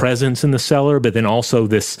like presence in the cellar, but then also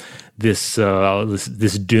this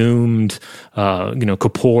doomed,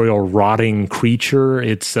 corporeal rotting creature.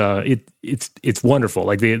 It's wonderful.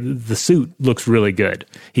 Like the suit looks really good.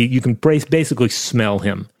 You can basically smell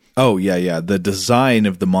him. Oh yeah. The design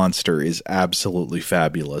of the monster is absolutely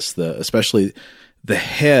fabulous. Especially the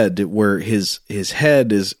head, where his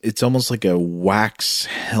head is, it's almost like a wax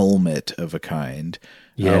helmet of a kind.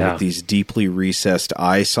 With these deeply recessed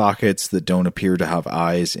eye sockets that don't appear to have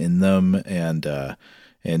eyes in them, and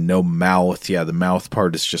no mouth. Yeah, the mouth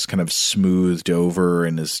part is just kind of smoothed over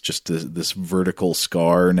and is just this vertical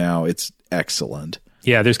scar now. It's excellent.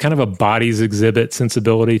 Yeah, there's kind of a body's exhibit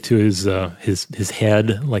sensibility to his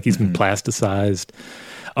head, like he's been plasticized.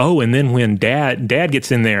 Oh, and then when Dad gets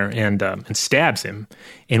in there and stabs him,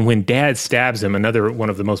 and when Dad stabs him, another one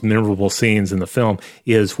of the most memorable scenes in the film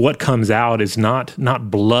is what comes out is not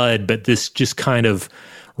blood, but this just kind of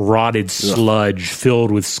rotted sludge filled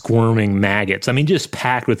with squirming maggots. I mean, just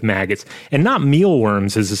packed with maggots, and not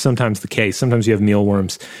mealworms, as is sometimes the case. Sometimes you have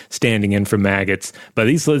mealworms standing in for maggots, but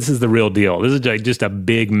this is the real deal. This is like just a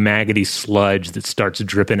big maggoty sludge that starts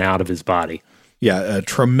dripping out of his body. Yeah,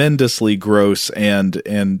 tremendously gross and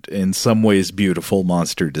in some ways beautiful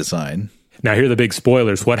monster design. Now, here are the big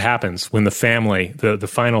spoilers. What happens when the family, the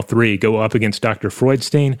final three, go up against Dr.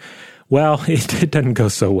 Freudstein? Well, it doesn't go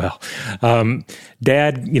so well.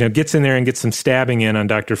 Dad, gets in there and gets some stabbing in on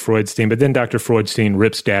Dr. Freudstein, but then Dr. Freudstein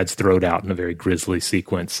rips Dad's throat out in a very grisly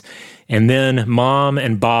sequence. And then Mom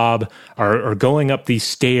and Bob are going up these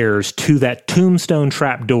stairs to that tombstone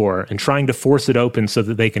trap door and trying to force it open so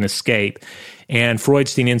that they can escape. And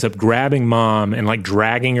Freudstein ends up grabbing Mom and like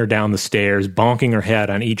dragging her down the stairs, bonking her head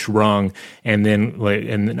on each rung. And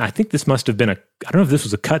then I think this must have been I don't know if this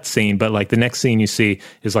was a cut scene, but like the next scene you see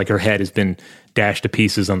is like her head has been dashed to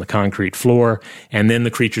pieces on the concrete floor. And then the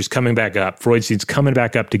creature's coming back up. Freudstein's coming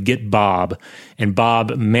back up to get Bob. And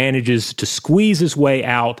Bob manages to squeeze his way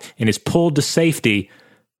out and is pulled to safety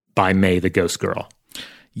by May, the ghost girl.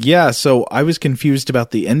 Yeah, so I was confused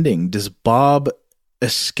about the ending. Does Bob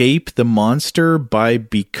escape the monster by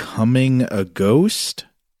becoming a ghost?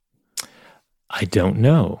 I don't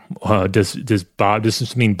know. Does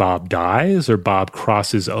this mean Bob dies or Bob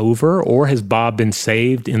crosses over, or has Bob been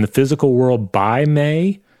saved in the physical world by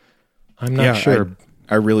May? I'm not sure.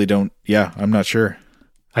 I really don't. Yeah, I'm not sure.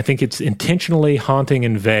 I think it's intentionally haunting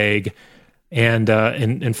and vague, and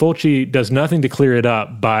Fulci does nothing to clear it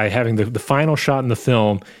up by having the final shot in the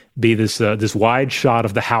film be this wide shot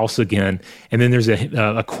of the house again, and then there's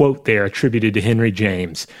a quote there attributed to Henry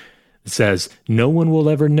James. It says, "No one will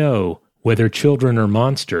ever know whether children are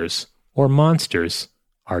monsters or monsters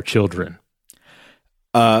are children."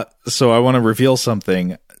 So I want to reveal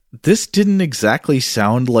something. This didn't exactly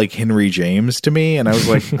sound like Henry James to me, and I was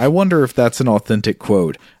like, I wonder if that's an authentic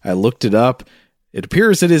quote. I looked it up. It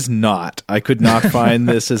appears it is not. I could not find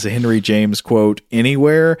this as a Henry James quote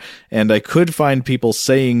anywhere, and I could find people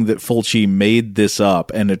saying that Fulci made this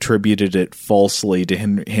up and attributed it falsely to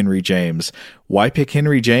Henry James. Why pick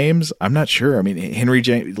Henry James? I'm not sure. I mean, Henry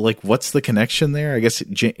James, like, what's the connection there? I guess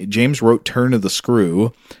James wrote Turn of the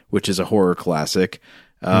Screw, which is a horror classic.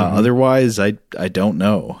 Otherwise, I don't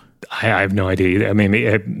know. I have no idea. I mean,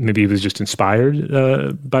 maybe he was just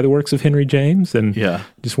inspired by the works of Henry James and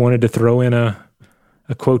just wanted to throw in a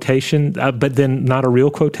quotation, but then not a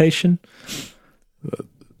real quotation.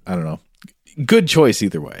 I don't know. Good choice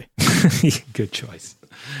either way. Good choice.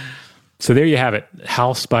 So there you have it.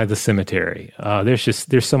 House by the Cemetery.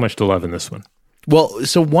 There's so much to love in this one. Well,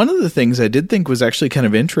 so one of the things I did think was actually kind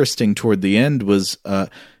of interesting toward the end was,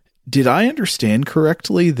 did I understand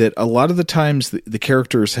correctly that a lot of the times the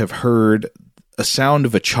characters have heard a sound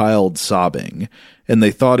of a child sobbing and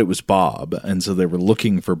they thought it was Bob, and so they were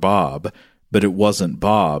looking for Bob, but it wasn't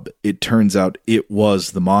Bob. It turns out it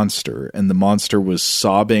was the monster, and the monster was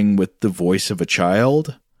sobbing with the voice of a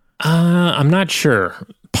child? I'm not sure.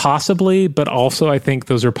 Possibly, but also I think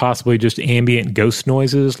those are possibly just ambient ghost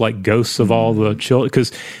noises, like ghosts of all the children,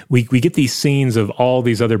 because we get these scenes of all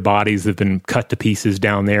these other bodies that have been cut to pieces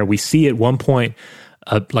down there. We see at one point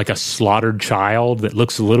like a slaughtered child that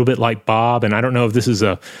looks a little bit like Bob, and I don't know if this is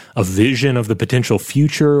a vision of the potential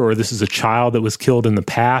future or this is a child that was killed in the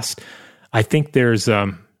past. I think there's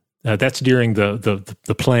that's during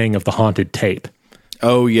the playing of the haunted tape.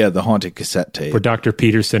 Oh, yeah, the haunted cassette tape. Where Dr.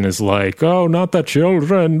 Peterson is like, oh, not the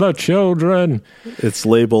children, the children. It's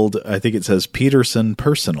labeled, I think it says Peterson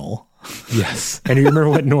Personal. Yes. And you remember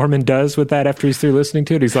what Norman does with that after he's through listening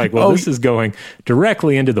to it? He's like, well, this is going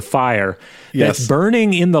directly into the fire that's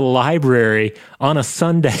burning in the library on a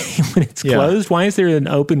Sunday when it's closed. Why is there an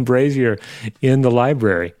open brazier in the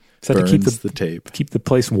library? Is that to keep the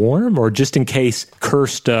place warm, or just in case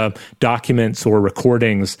cursed documents or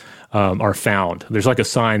recordings are found? There's like a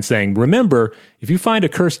sign saying, remember, if you find a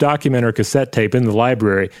cursed document or cassette tape in the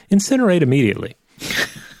library, incinerate immediately.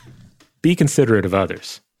 Be considerate of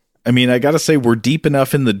others. I mean, I got to say, we're deep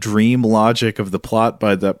enough in the dream logic of the plot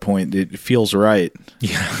by that point. It feels right.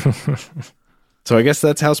 Yeah. So I guess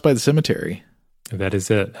that's House by the Cemetery. That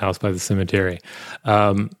is it. House by the Cemetery.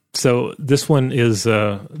 So this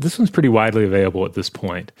one's pretty widely available at this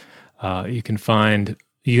point. You can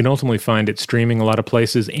ultimately find it streaming a lot of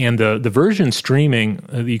places, and the version streaming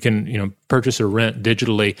you can purchase or rent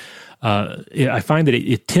digitally. I find that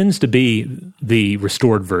it tends to be the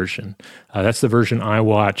restored version. That's the version I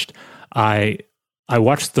watched. I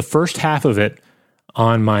watched the first half of it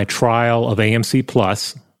on my trial of AMC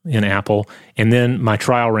Plus in Apple, and then my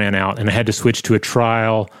trial ran out, and I had to switch to a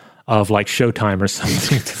trial of like Showtime or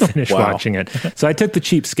something to finish watching it. So I took the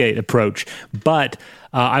cheapskate approach, but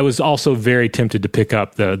I was also very tempted to pick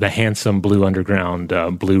up the handsome Blue Underground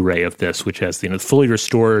Blu-ray of this, which has fully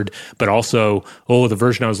restored, but also the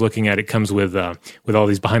version I was looking at, it comes with all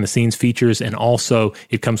these behind the scenes features, and also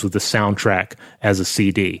it comes with the soundtrack as a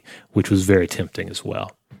CD, which was very tempting as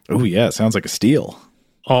well. Oh yeah, sounds like a steal.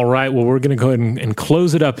 All right, well, we're going to go ahead and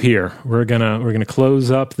close it up here. We're gonna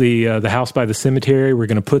close up the House by the Cemetery. We're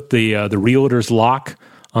going to put the realtor's lock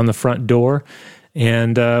on the front door.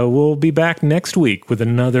 And we'll be back next week with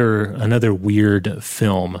another weird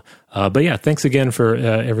film. But yeah, thanks again for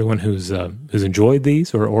everyone who's enjoyed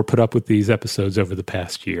these or put up with these episodes over the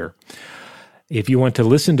past year. If you want to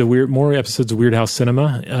listen to more episodes of Weirdhouse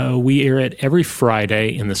Cinema, we air it every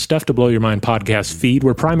Friday in the Stuff to Blow Your Mind podcast feed.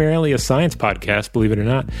 We're primarily a science podcast, believe it or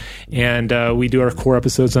not, and we do our core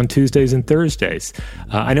episodes on Tuesdays and Thursdays.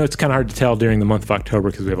 I know it's kind of hard to tell during the month of October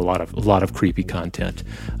because we have a lot of creepy content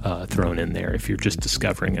thrown in there if you're just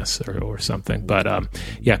discovering us or something. But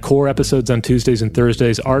yeah, core episodes on Tuesdays and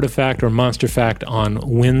Thursdays, Artifact or Monster Fact on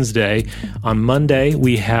Wednesday. On Monday,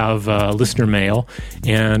 we have listener mail,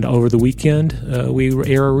 and over the weekend, we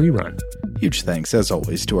air a rerun. Huge thanks, as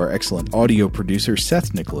always, to our excellent audio producer,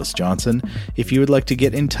 Seth Nicholas Johnson. If you would like to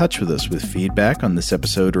get in touch with us with feedback on this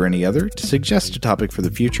episode or any other, to suggest a topic for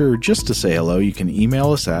the future, or just to say hello, you can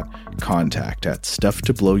email us at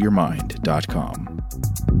contact@stufftoblowyourmind.com.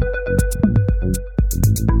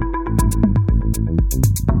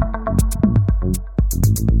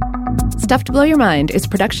 Stuff to Blow Your Mind is a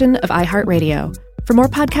production of iHeartRadio. For more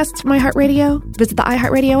podcasts from iHeartRadio, visit the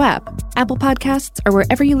iHeartRadio app, Apple Podcasts, or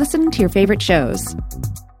wherever you listen to your favorite shows.